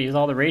photography is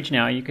all the rage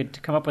now. You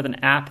could come up with an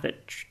app that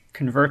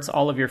converts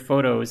all of your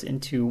photos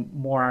into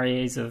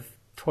moires of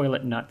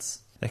toilet nuts.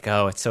 Like,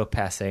 it's so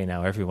passé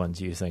now.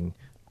 Everyone's using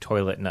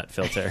toilet nut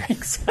filter.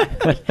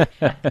 Exactly.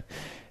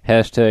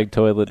 Hashtag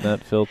toilet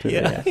nut filter.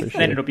 Yeah. For sure.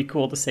 Then it'll be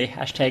cool to say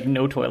hashtag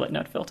no toilet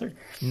nut filter.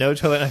 No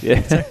toilet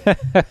nut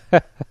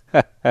filter.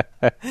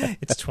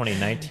 It's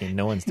 2019.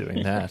 No one's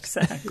doing that.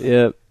 Exactly.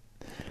 Yeah.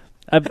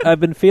 I've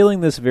been feeling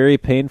this very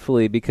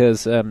painfully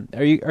because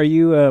are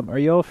you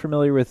all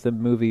familiar with the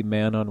movie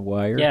Man on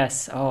Wire?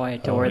 Yes. I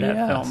adore that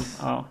yes.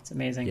 film. It's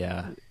amazing.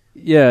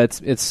 Yeah,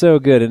 it's so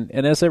good,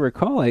 and as I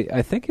recall,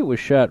 I think it was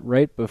shot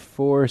right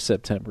before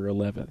September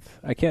 11th.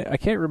 I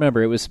can't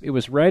remember. It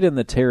was right in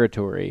the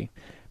territory,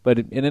 but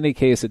in any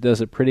case, it does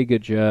a pretty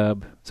good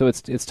job. So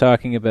it's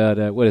talking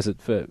about what is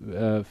it,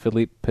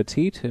 Philippe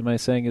Petit? Am I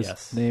saying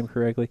his name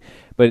correctly?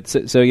 But so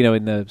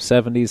in the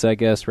 70s, I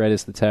guess, right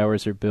as the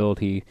towers are built,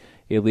 he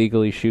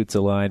illegally shoots a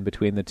line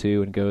between the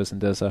two and goes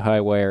and does a high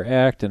wire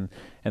act, and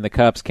the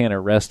cops can't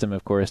arrest him,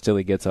 of course, till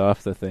he gets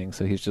off the thing.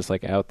 So he's just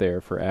like out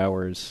there for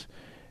hours,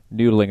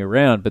 noodling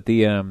around. But they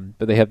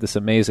have this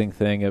amazing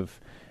thing of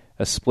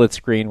a split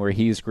screen where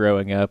he's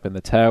growing up and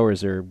the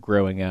towers are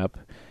growing up.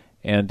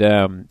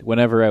 And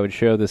whenever I would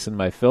show this in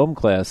my film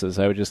classes,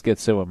 I would just get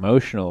so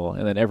emotional.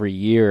 And then every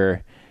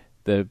year,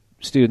 the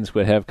students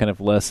would have kind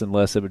of less and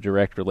less of a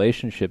direct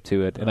relationship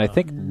to it. And I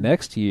think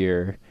next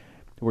year,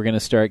 we're going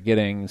to start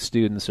getting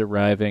students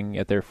arriving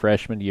at their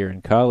freshman year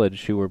in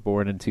college who were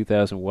born in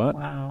 2001.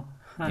 Wow.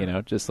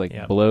 Just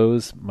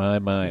blows my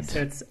mind.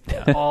 So it's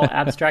all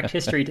abstract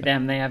history to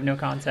them. They have no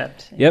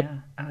concept. Yep.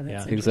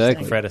 That's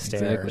exactly. Fred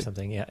Astaire or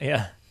something.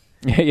 Yeah.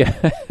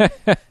 Yeah.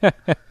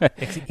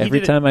 Every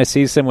time I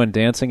see someone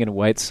dancing in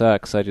white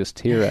socks, I just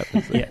tear up.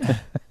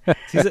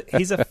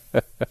 He's a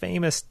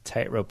famous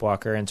tightrope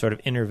walker and sort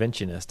of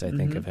interventionist. I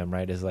think of him,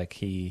 right? As like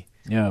he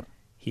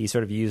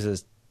sort of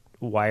uses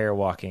wire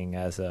walking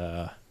as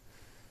a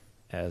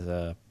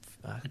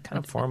kind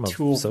of form of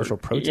social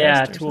protest.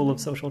 Yeah, tool of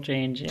social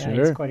change. Yeah,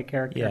 he's quite a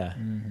character. Yeah.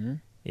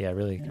 Yeah,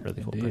 really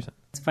cool person.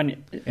 It's funny.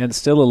 And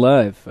still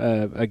alive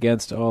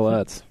against all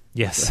odds.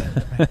 Yes.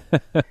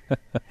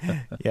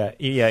 Yeah.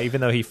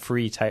 Even though he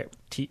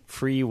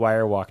free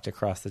wire walked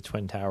across the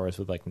Twin Towers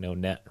with like no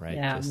net, right?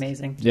 Yeah,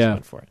 amazing.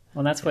 Went for it.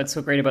 Well, that's what's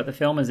so great about the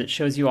film is it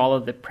shows you all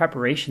of the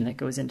preparation that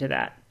goes into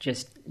that.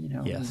 Just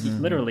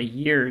literally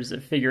years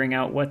of figuring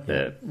out what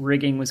the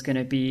rigging was going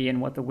to be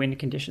and what the wind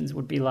conditions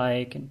would be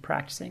like, and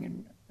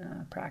practicing.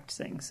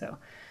 So,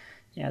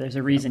 there's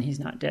a reason he's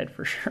not dead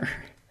for sure.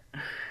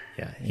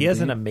 Yeah, he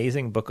has an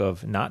amazing book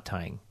of knot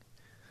tying.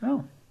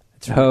 Oh.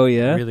 It's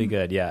really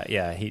good. Yeah.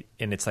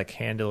 And it's like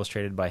hand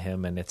illustrated by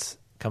him, and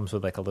comes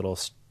with like a little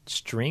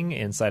string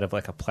inside of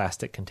like a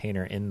plastic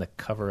container in the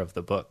cover of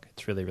the book.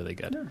 It's really, really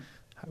good. Yeah.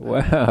 Wow,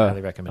 I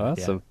highly recommend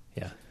it. Awesome.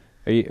 Yeah.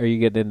 Are you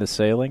getting into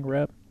sailing,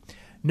 Rob?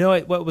 No.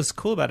 What was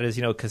cool about it is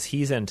because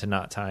he's into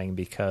knot tying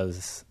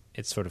because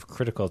it's sort of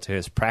critical to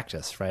his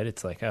practice, right?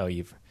 It's like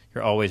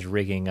you're always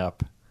rigging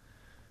up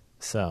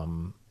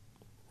some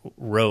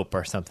rope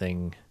or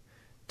something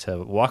to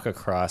walk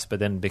across, but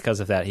then because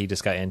of that, he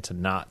just got into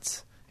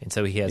knots, and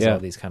so he has all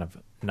these kind of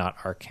knot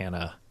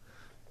arcana,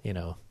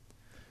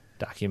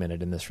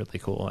 documented in this really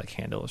cool like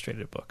hand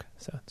illustrated book.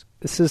 So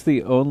this is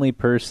the only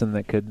person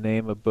that could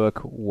name a book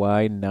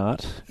 "Why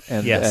Not?"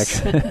 and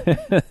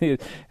actually,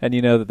 and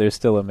that there's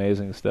still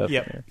amazing stuff.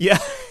 Yep. Yeah.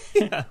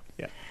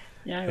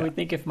 Yeah, I would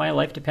think if my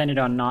life depended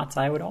on knots,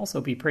 I would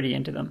also be pretty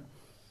into them.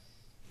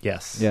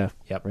 Yes. Yeah.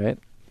 Yep. Right.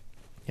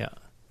 Yeah.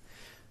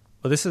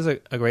 Well, this is a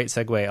great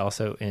segue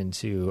also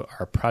into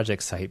our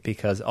project site,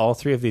 because all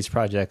three of these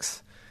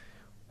projects,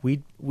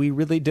 we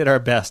really did our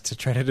best to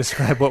try to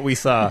describe what we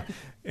saw,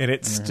 and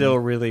it still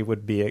really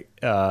would be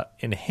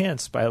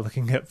enhanced by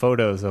looking at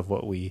photos of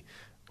what we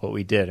what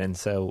we did. And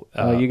so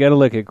you got to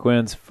look at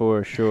Quinn's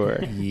for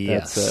sure.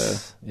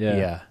 Yes.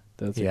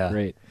 That's Yeah.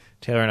 great.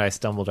 Taylor and I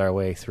stumbled our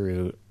way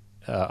through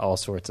all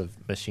sorts of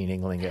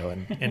machining lingo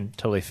and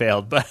totally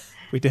failed, but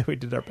we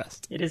did our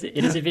best. It is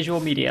a visual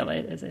media,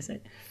 as I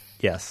say.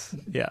 Yes.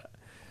 Yeah.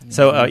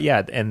 So,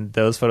 and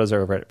those photos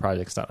are over at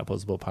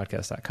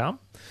projects.opposablepodcast.com.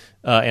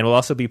 And we'll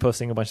also be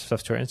posting a bunch of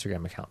stuff to our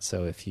Instagram account.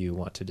 So if you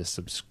want to just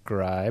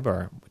subscribe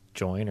or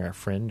join or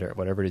friend or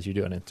whatever it is you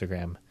do on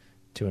Instagram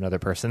to another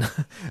person,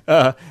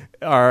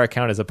 our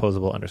account is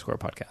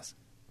opposable_podcast.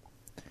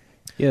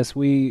 Yes,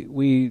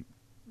 we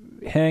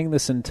hang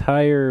this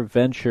entire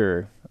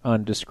venture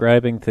on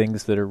describing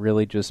things that are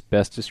really just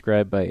best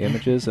described by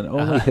images, and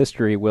only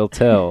history will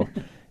tell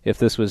if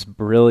this was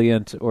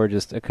brilliant or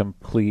just a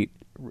completely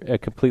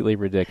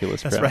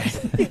ridiculous That's premise.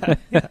 right.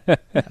 Yeah.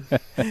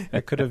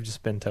 It could have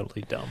just been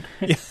totally dumb.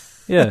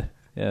 Yeah.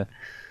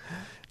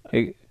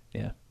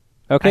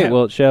 Okay,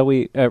 well, shall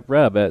we,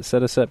 Rob,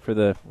 set us up for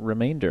the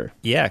remainder?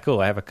 Yeah,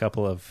 cool. I have a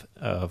couple of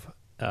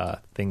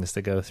things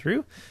to go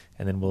through,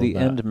 and then we'll... The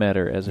end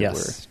matter, as it were.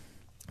 Yes,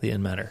 the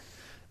end matter.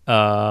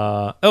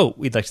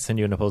 We'd like to send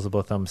you an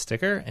Opposable Thumb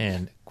sticker,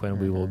 and Quinn,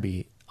 we will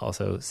be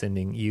also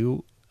sending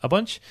you a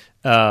bunch.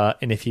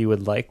 And if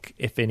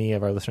any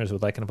of our listeners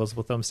would like an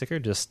Opposable Thumb sticker,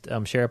 just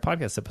share a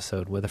podcast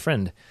episode with a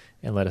friend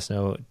and let us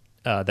know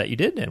that you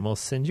did, and we'll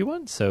send you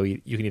one. So you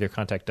can either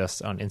contact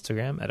us on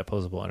Instagram at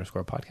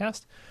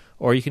opposable_podcast,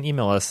 or you can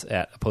email us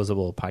at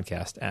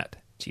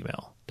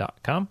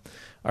opposablepodcast@gmail.com.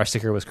 Our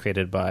sticker was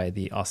created by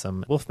the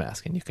awesome Wolf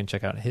Mask, and you can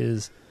check out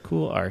his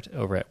cool art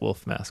over at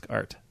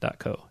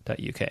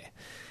wolfmaskart.co.uk.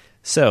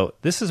 So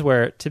this is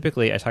where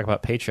typically I talk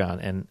about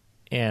Patreon,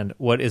 and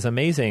what is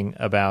amazing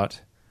about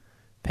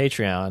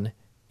Patreon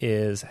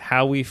is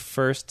how we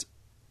first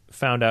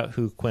found out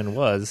who Quinn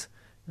was.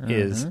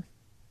 Is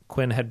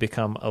Quinn had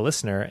become a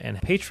listener and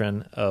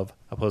patron of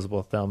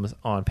Opposable Thumbs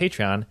on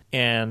Patreon,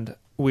 and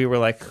we were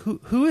like,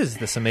 who is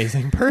this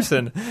amazing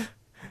person?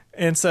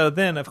 And so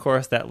then, of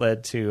course, that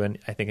led to an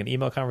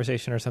email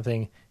conversation or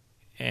something,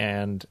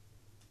 and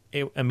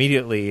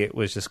immediately it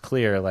was just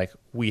clear, like,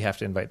 we have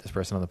to invite this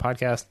person on the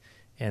podcast,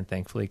 and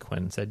thankfully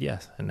Quinn said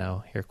yes, and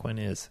now here Quinn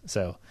is.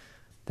 So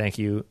thank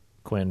you,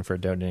 Quinn, for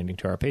donating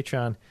to our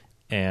Patreon,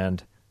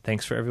 and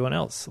thanks for everyone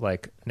else,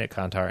 like Nick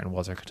Kantar and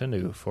Walter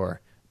Katundu, for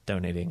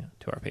donating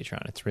to our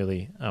Patreon. It's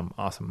really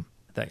awesome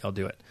that y'all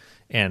do it.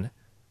 And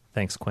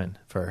thanks, Quinn,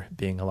 for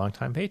being a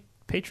longtime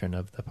patron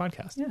of the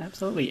podcast. Yeah,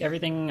 absolutely.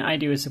 Everything I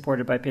do is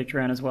supported by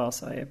Patreon as well,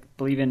 so I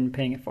believe in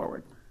paying it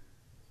forward.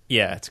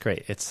 Yeah, it's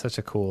great. It's such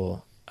a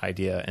cool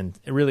idea, and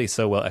really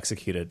so well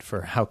executed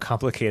for how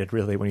complicated,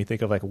 really, when you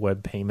think of like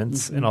web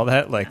payments and all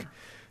that, like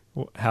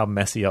how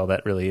messy all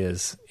that really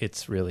is.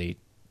 It's really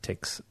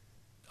takes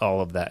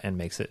all of that and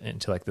makes it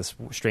into like this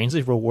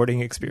strangely rewarding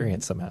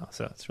experience somehow.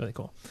 So it's really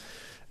cool.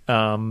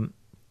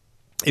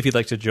 If you'd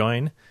like to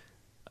join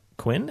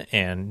Quinn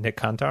and Nick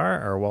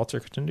Kantar or Walter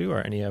Katundu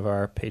or any of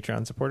our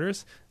Patreon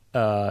supporters,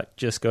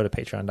 just go to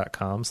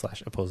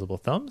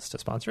patreon.com/opposablethumbs to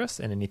sponsor us,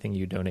 and anything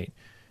you donate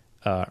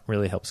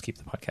really helps keep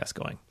the podcast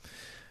going.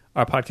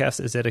 Our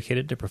podcast is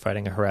dedicated to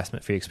providing a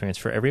harassment-free experience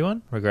for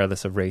everyone,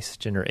 regardless of race,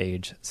 gender,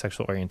 age,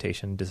 sexual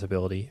orientation,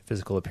 disability,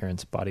 physical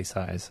appearance, body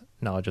size,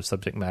 knowledge of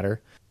subject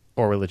matter,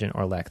 or religion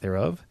or lack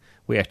thereof.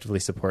 We actively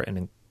support an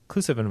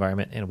inclusive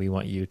environment, and we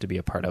want you to be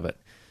a part of it.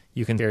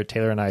 You can hear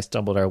Taylor and I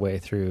stumbled our way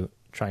through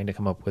trying to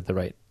come up with the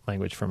right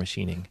language for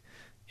machining,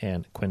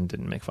 and Quinn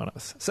didn't make fun of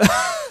us. So.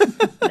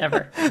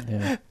 Never.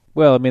 Yeah.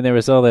 Well, I mean, there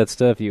was all that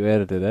stuff you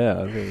edited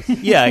out. It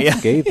was yeah.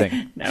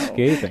 Scathing. No.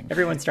 Scathing.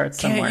 Everyone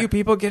starts somewhere. Can't you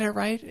people get it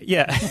right?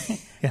 Yeah.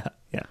 Yeah.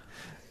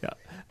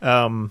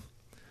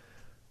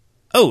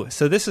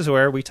 So this is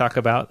where we talk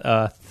about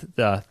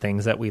the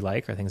things that we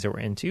like or things that we're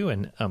into.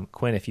 And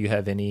Quinn, if you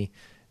have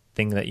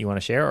anything that you want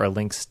to share or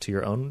links to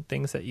your own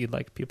things that you'd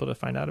like people to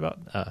find out about,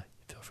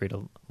 feel free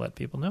to let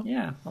people know.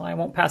 Yeah, well, I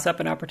won't pass up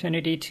an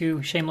opportunity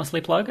to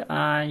shamelessly plug.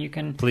 You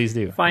can please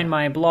do find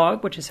my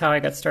blog, which is how I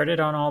got started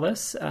on all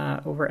this,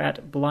 over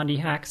at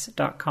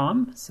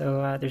blondiehacks.com.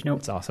 So there's no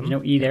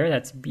E there.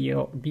 That's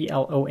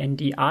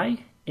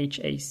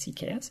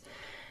BLONDIHACKS.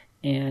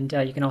 And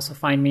you can also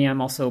find me.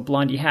 I'm also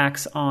Blondie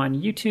Hacks on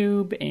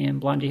YouTube and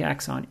Blondie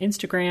Hacks on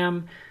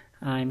Instagram.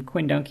 I'm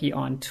Quinn Dunkey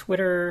on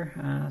Twitter.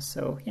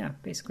 So yeah,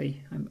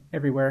 basically I'm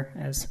everywhere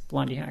as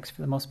Blondie Hacks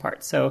for the most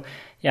part. So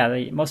yeah,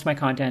 most of my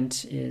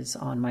content is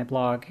on my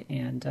blog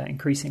and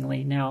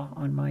increasingly now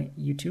on my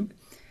YouTube.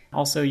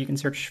 Also, you can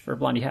search for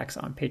Blondie Hacks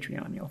on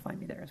Patreon. You'll find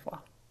me there as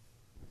well.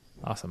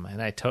 Awesome. And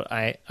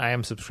I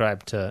am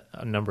subscribed to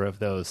a number of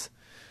those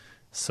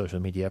social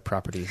media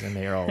properties, and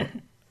they are all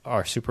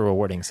are super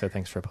rewarding. So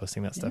thanks for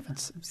posting that stuff. Yeah,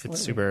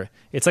 it's super.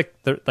 It's like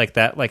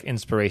that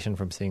inspiration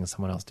from seeing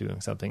someone else doing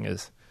something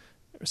is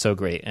so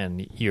great,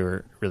 and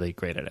you're really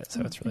great at it. So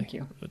it's really thank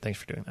you. Thanks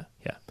for doing that.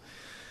 Yeah.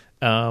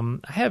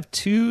 I have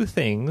two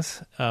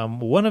things.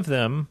 One of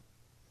them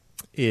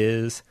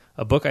is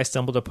a book I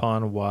stumbled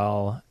upon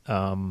while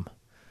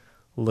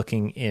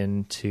looking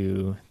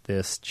into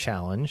this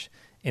challenge,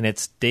 and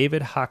it's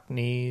David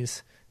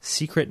Hockney's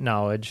Secret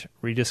Knowledge,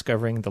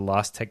 Rediscovering the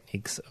Lost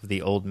Techniques of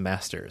the Old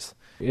Masters.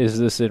 Is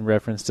this in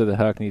reference to the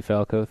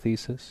Hockney-Falco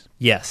thesis?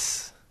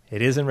 Yes,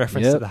 it is in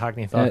reference to the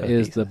Hockney-Falco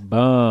thesis. That is the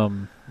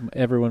bomb.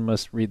 Everyone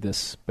must read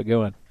this, but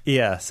go on.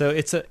 Yeah, so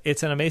it's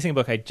an amazing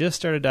book. I just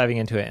started diving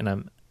into it, and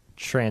I'm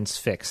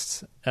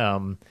transfixed.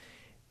 And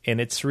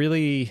it's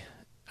really,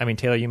 I mean,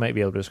 Taylor, you might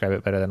be able to describe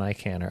it better than I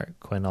can, or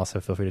Quinn, also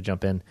feel free to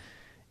jump in.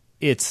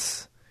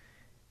 It's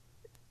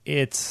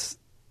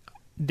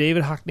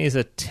David Hockney's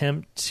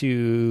attempt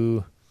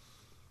to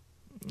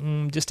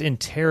just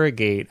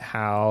interrogate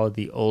how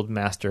the old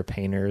master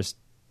painters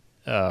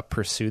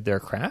pursued their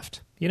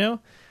craft, you know?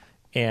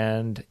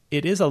 And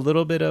it is a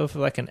little bit of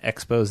like an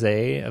expose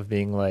of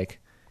being like,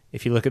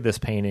 if you look at this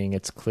painting,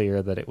 it's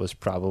clear that it was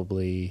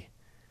probably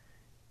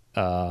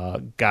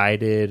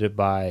guided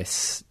by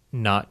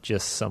not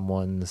just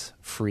someone's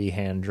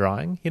freehand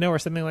drawing, you know, or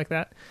something like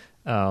that.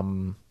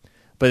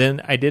 But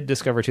then I did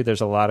discover too, there's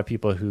a lot of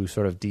people who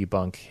sort of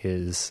debunk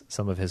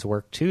some of his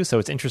work too. So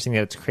it's interesting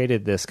that it's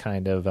created this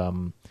kind of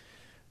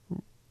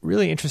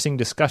really interesting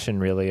discussion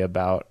really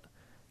about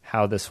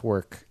how this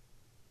work,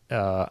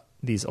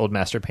 these old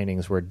master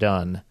paintings were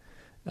done.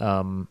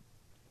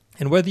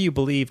 And whether you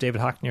believe David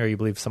Hockney or you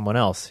believe someone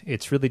else,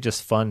 it's really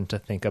just fun to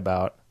think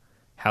about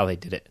how they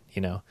did it,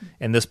 you know?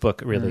 And this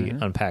book really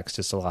unpacks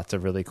just lots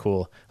of really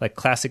cool, like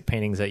classic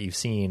paintings that you've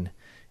seen,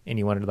 and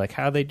you wondered like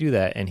how they do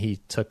that, and he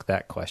took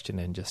that question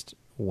and just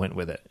went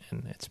with it,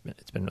 and it's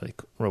been really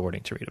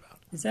rewarding to read about.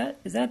 Is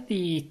that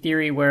the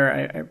theory where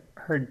I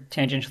heard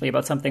tangentially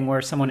about something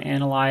where someone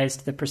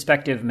analyzed the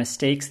perspective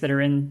mistakes that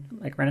are in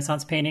like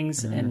Renaissance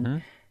paintings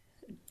and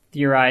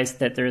theorized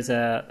that there's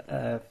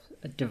a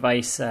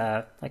device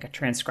like a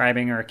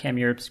transcribing or a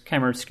camera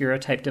obscura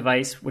type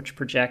device which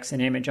projects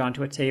an image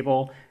onto a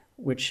table,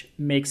 which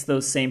makes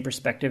those same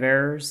perspective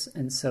errors,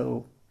 and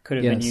so could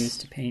have been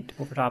used to paint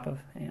over top of.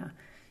 Yeah.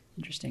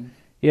 Interesting.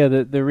 Yeah,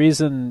 the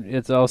reason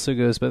it also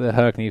goes by the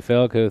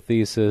Hockney-Falco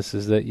thesis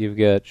is that you've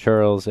got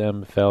Charles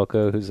M.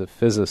 Falco, who's a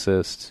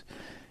physicist,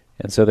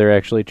 and so they're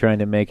actually trying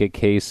to make a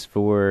case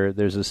for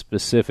there's a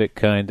specific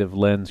kind of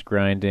lens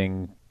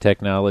grinding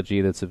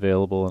technology that's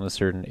available in a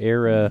certain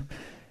era,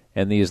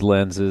 and these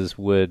lenses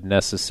would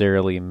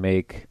necessarily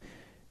make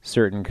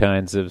certain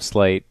kinds of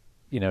slight,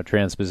 you know,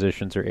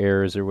 transpositions or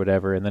errors or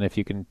whatever, and then if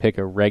you can pick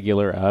a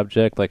regular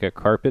object like a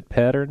carpet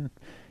pattern,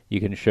 you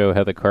can show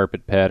how the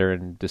carpet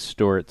pattern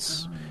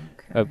distorts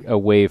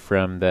away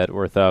from that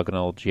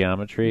orthogonal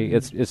geometry.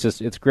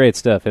 It's great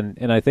stuff,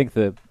 and I think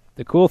the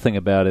cool thing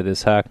about it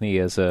is Hockney,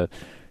 as a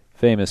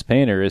famous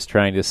painter, is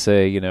trying to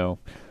say, you know,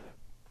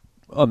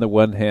 on the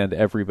one hand,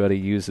 everybody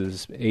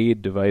uses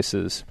aid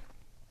devices,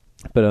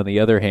 but on the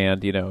other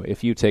hand, you know,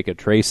 if you take a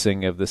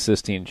tracing of the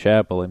Sistine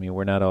Chapel, I mean,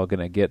 we're not all going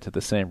to get to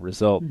the same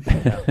result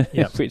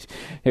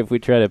if we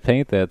try to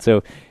paint that.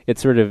 So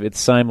it's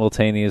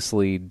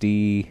simultaneously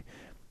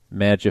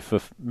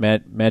magicifies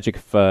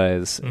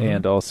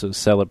and also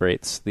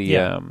celebrates the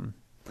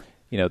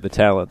you know, the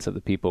talents of the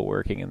people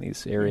working in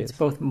these areas. It's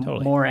both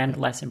more and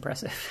less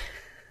impressive.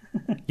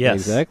 Yes,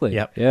 exactly.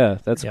 Yep. Yeah,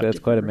 that's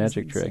quite a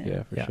magic trick.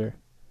 Yeah, for sure.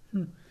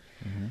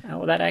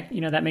 Well,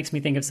 that makes me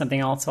think of something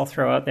else I'll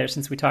throw out there,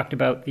 since we talked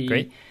about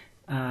the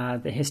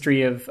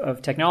history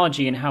of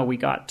technology and how we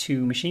got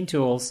to machine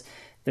tools.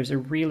 There's a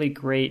really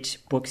great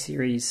book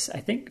series,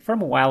 I think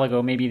from a while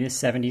ago, maybe the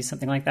 70s,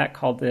 something like that,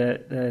 called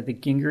the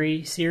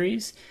Gingery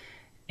series.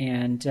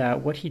 And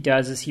what he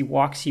does is he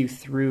walks you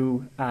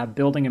through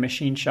building a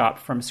machine shop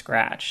from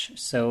scratch.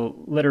 So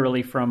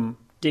literally from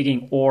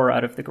digging ore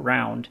out of the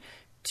ground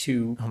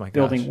to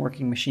building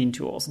working machine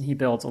tools. And he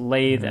builds a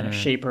lathe and a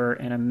shaper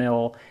and a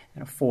mill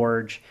and a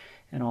forge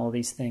and all of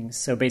these things.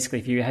 So basically,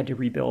 if you had to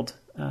rebuild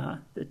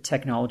the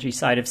technology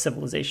side of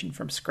civilization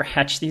from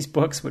scratch, these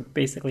books would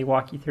basically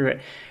walk you through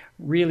it.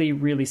 Really,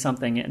 really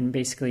something. And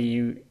basically,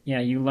 you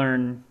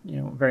learn,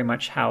 very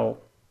much how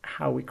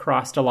we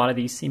crossed a lot of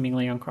these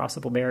seemingly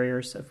uncrossable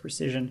barriers of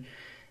precision.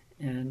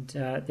 And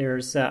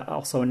there's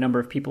also a number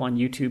of people on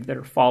YouTube that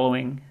are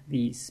following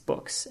these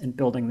books and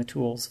building the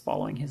tools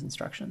following his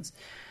instructions.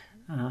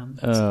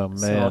 So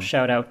I'll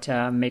shout out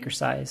Maker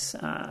Size,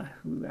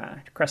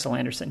 Cressel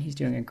Anderson. He's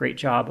doing a great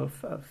job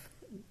of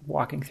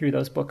walking through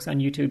those books on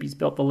YouTube. He's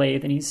built the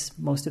lathe, and he's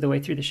most of the way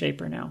through the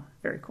shaper now.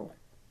 Very cool.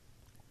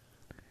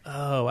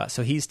 Oh, wow.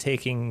 So he's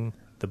taking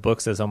the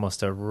books as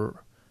almost a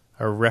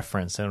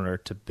reference in order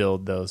to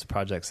build those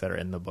projects that are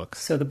in the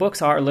books. So the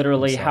books are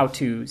literally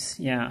how-tos.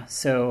 Yeah.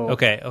 So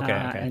okay.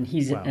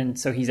 And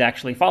so he's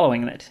actually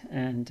following it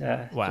and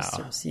just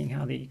sort of seeing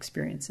how the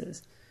experience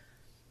is.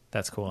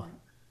 That's cool.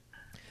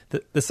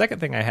 The second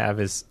thing I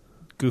have is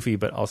goofy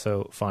but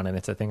also fun, and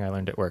it's a thing I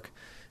learned at work.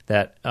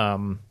 That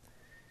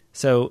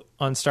so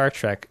on Star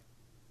Trek,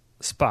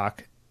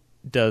 Spock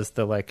does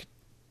the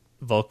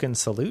Vulcan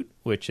salute,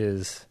 which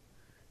is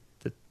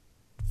the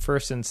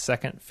first and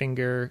second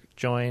finger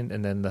joined,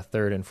 and then the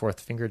third and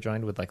fourth finger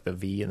joined with the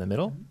V in the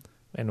middle,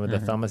 and with the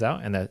thumb is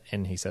out,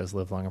 and he says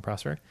 "Live long and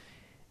prosper."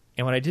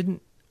 And what I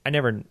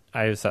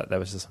just thought that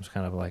was just some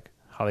kind of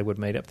Hollywood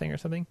made up thing or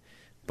something,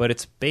 but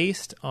it's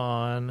based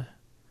on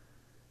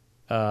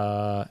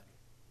a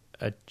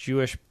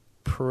Jewish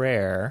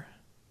prayer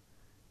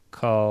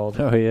called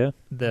the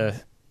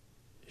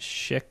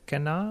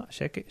Shekinah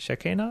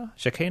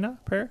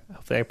prayer.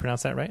 Hopefully I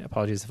pronounced that right.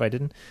 Apologies if I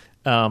didn't.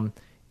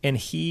 And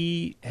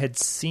he had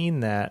seen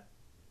that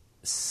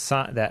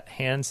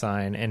hand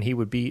sign, and he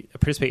would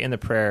participate in the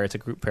prayer. It's a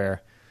group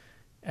prayer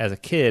as a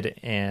kid,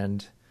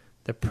 and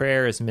the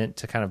prayer is meant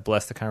to kind of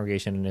bless the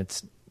congregation, and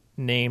it's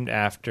named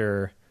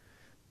after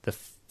the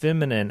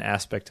feminine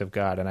aspect of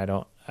God. And I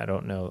don't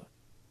know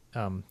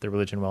the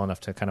religion well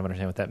enough to kind of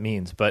understand what that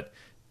means, but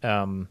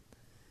and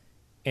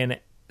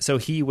so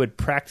he would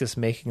practice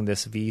making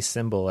this V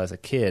symbol as a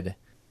kid.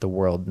 The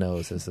world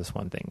knows is this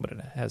one thing, but it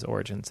has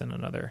origins in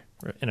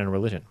a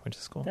religion, which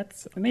is cool.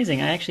 That's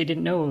amazing. I actually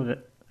didn't know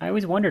that. I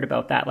always wondered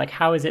about that. Like,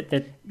 how is it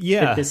that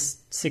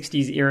this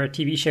 60s era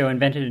TV show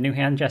invented a new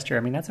hand gesture? I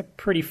mean, that's a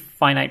pretty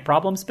finite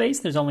problem space.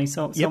 There's only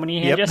so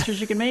many hand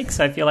gestures you can make.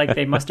 So I feel like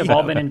they must have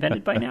all been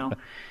invented by now.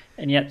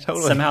 And yet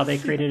somehow they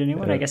created a new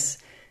one. I guess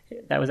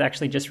that was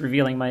actually just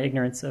revealing my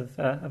ignorance of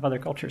other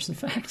cultures, in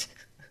fact.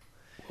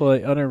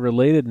 Well, on a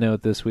related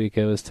note, this week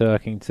I was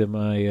talking to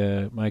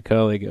my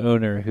colleague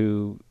Oner,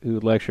 who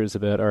lectures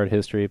about art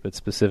history, but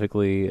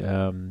specifically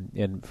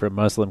from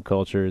Muslim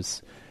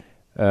cultures,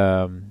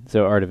 so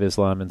art of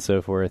Islam and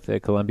so forth,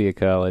 at Columbia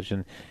College,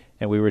 and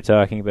we were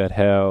talking about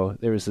how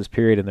there was this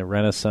period in the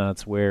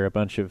Renaissance where a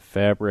bunch of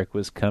fabric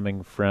was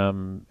coming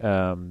from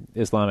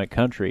Islamic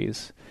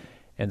countries,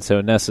 and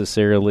so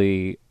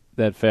necessarily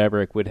that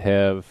fabric would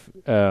have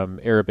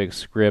Arabic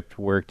script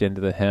worked into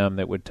the hem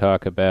that would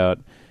talk about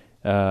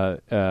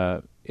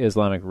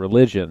Islamic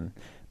religion,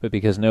 but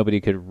because nobody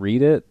could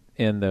read it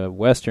in the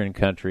Western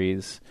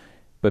countries,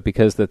 but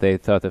because that they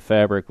thought the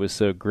fabric was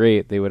so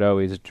great, they would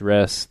always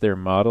dress their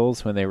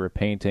models when they were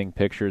painting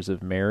pictures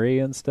of Mary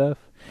and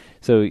stuff.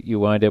 So you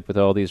wind up with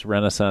all these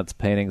Renaissance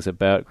paintings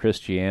about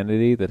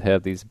Christianity that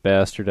have these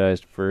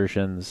bastardized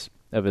versions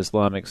of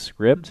Islamic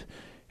script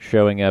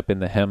showing up in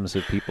the hems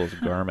of people's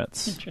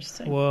garments.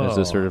 Interesting. Whoa. There's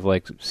a sort of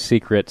like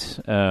secret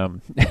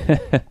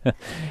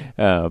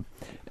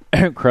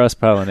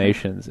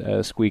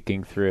cross-pollinations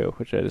squeaking through,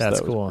 which I just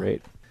thought was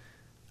great.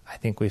 I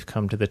think we've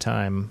come to the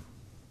time.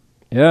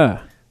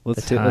 Yeah.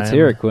 Let's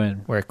hear it,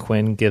 Quinn. Where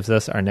Quinn gives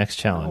us our next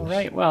challenge. All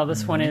right. Well,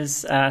 this one is,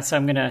 so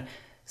I'm going to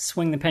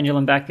swing the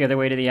pendulum back the other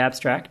way to the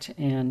abstract,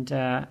 and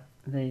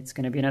it's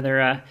going to be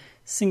another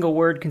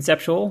single-word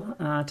conceptual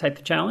type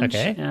of challenge.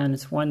 Okay. And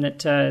it's one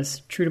that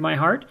is true to my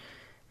heart.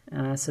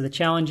 So the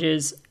challenge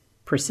is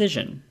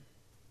precision.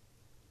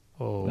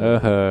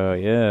 Oh,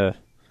 yeah.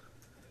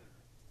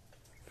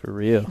 For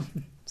real.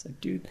 So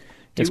do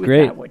that's with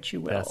great. That what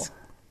you will.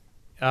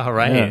 All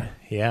right.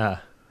 Yeah.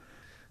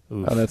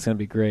 Oof. Oh, that's going to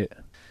be great.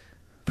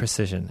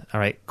 Precision. All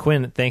right.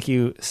 Quinn, thank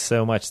you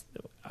so much.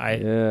 For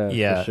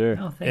sure.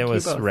 Oh, thank it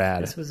was you both.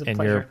 rad. This was a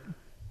pleasure.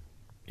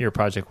 Your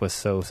project was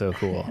so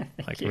cool.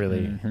 Like you.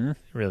 really,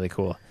 really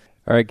cool.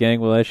 All right, gang.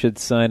 Well, I should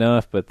sign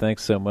off, but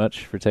thanks so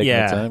much for taking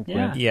the time,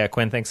 Quinn. Yeah,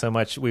 Quinn, thanks so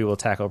much. We will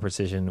tackle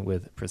precision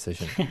with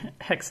precision.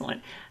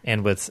 Excellent.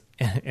 And with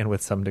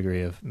some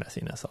degree of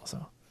messiness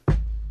also.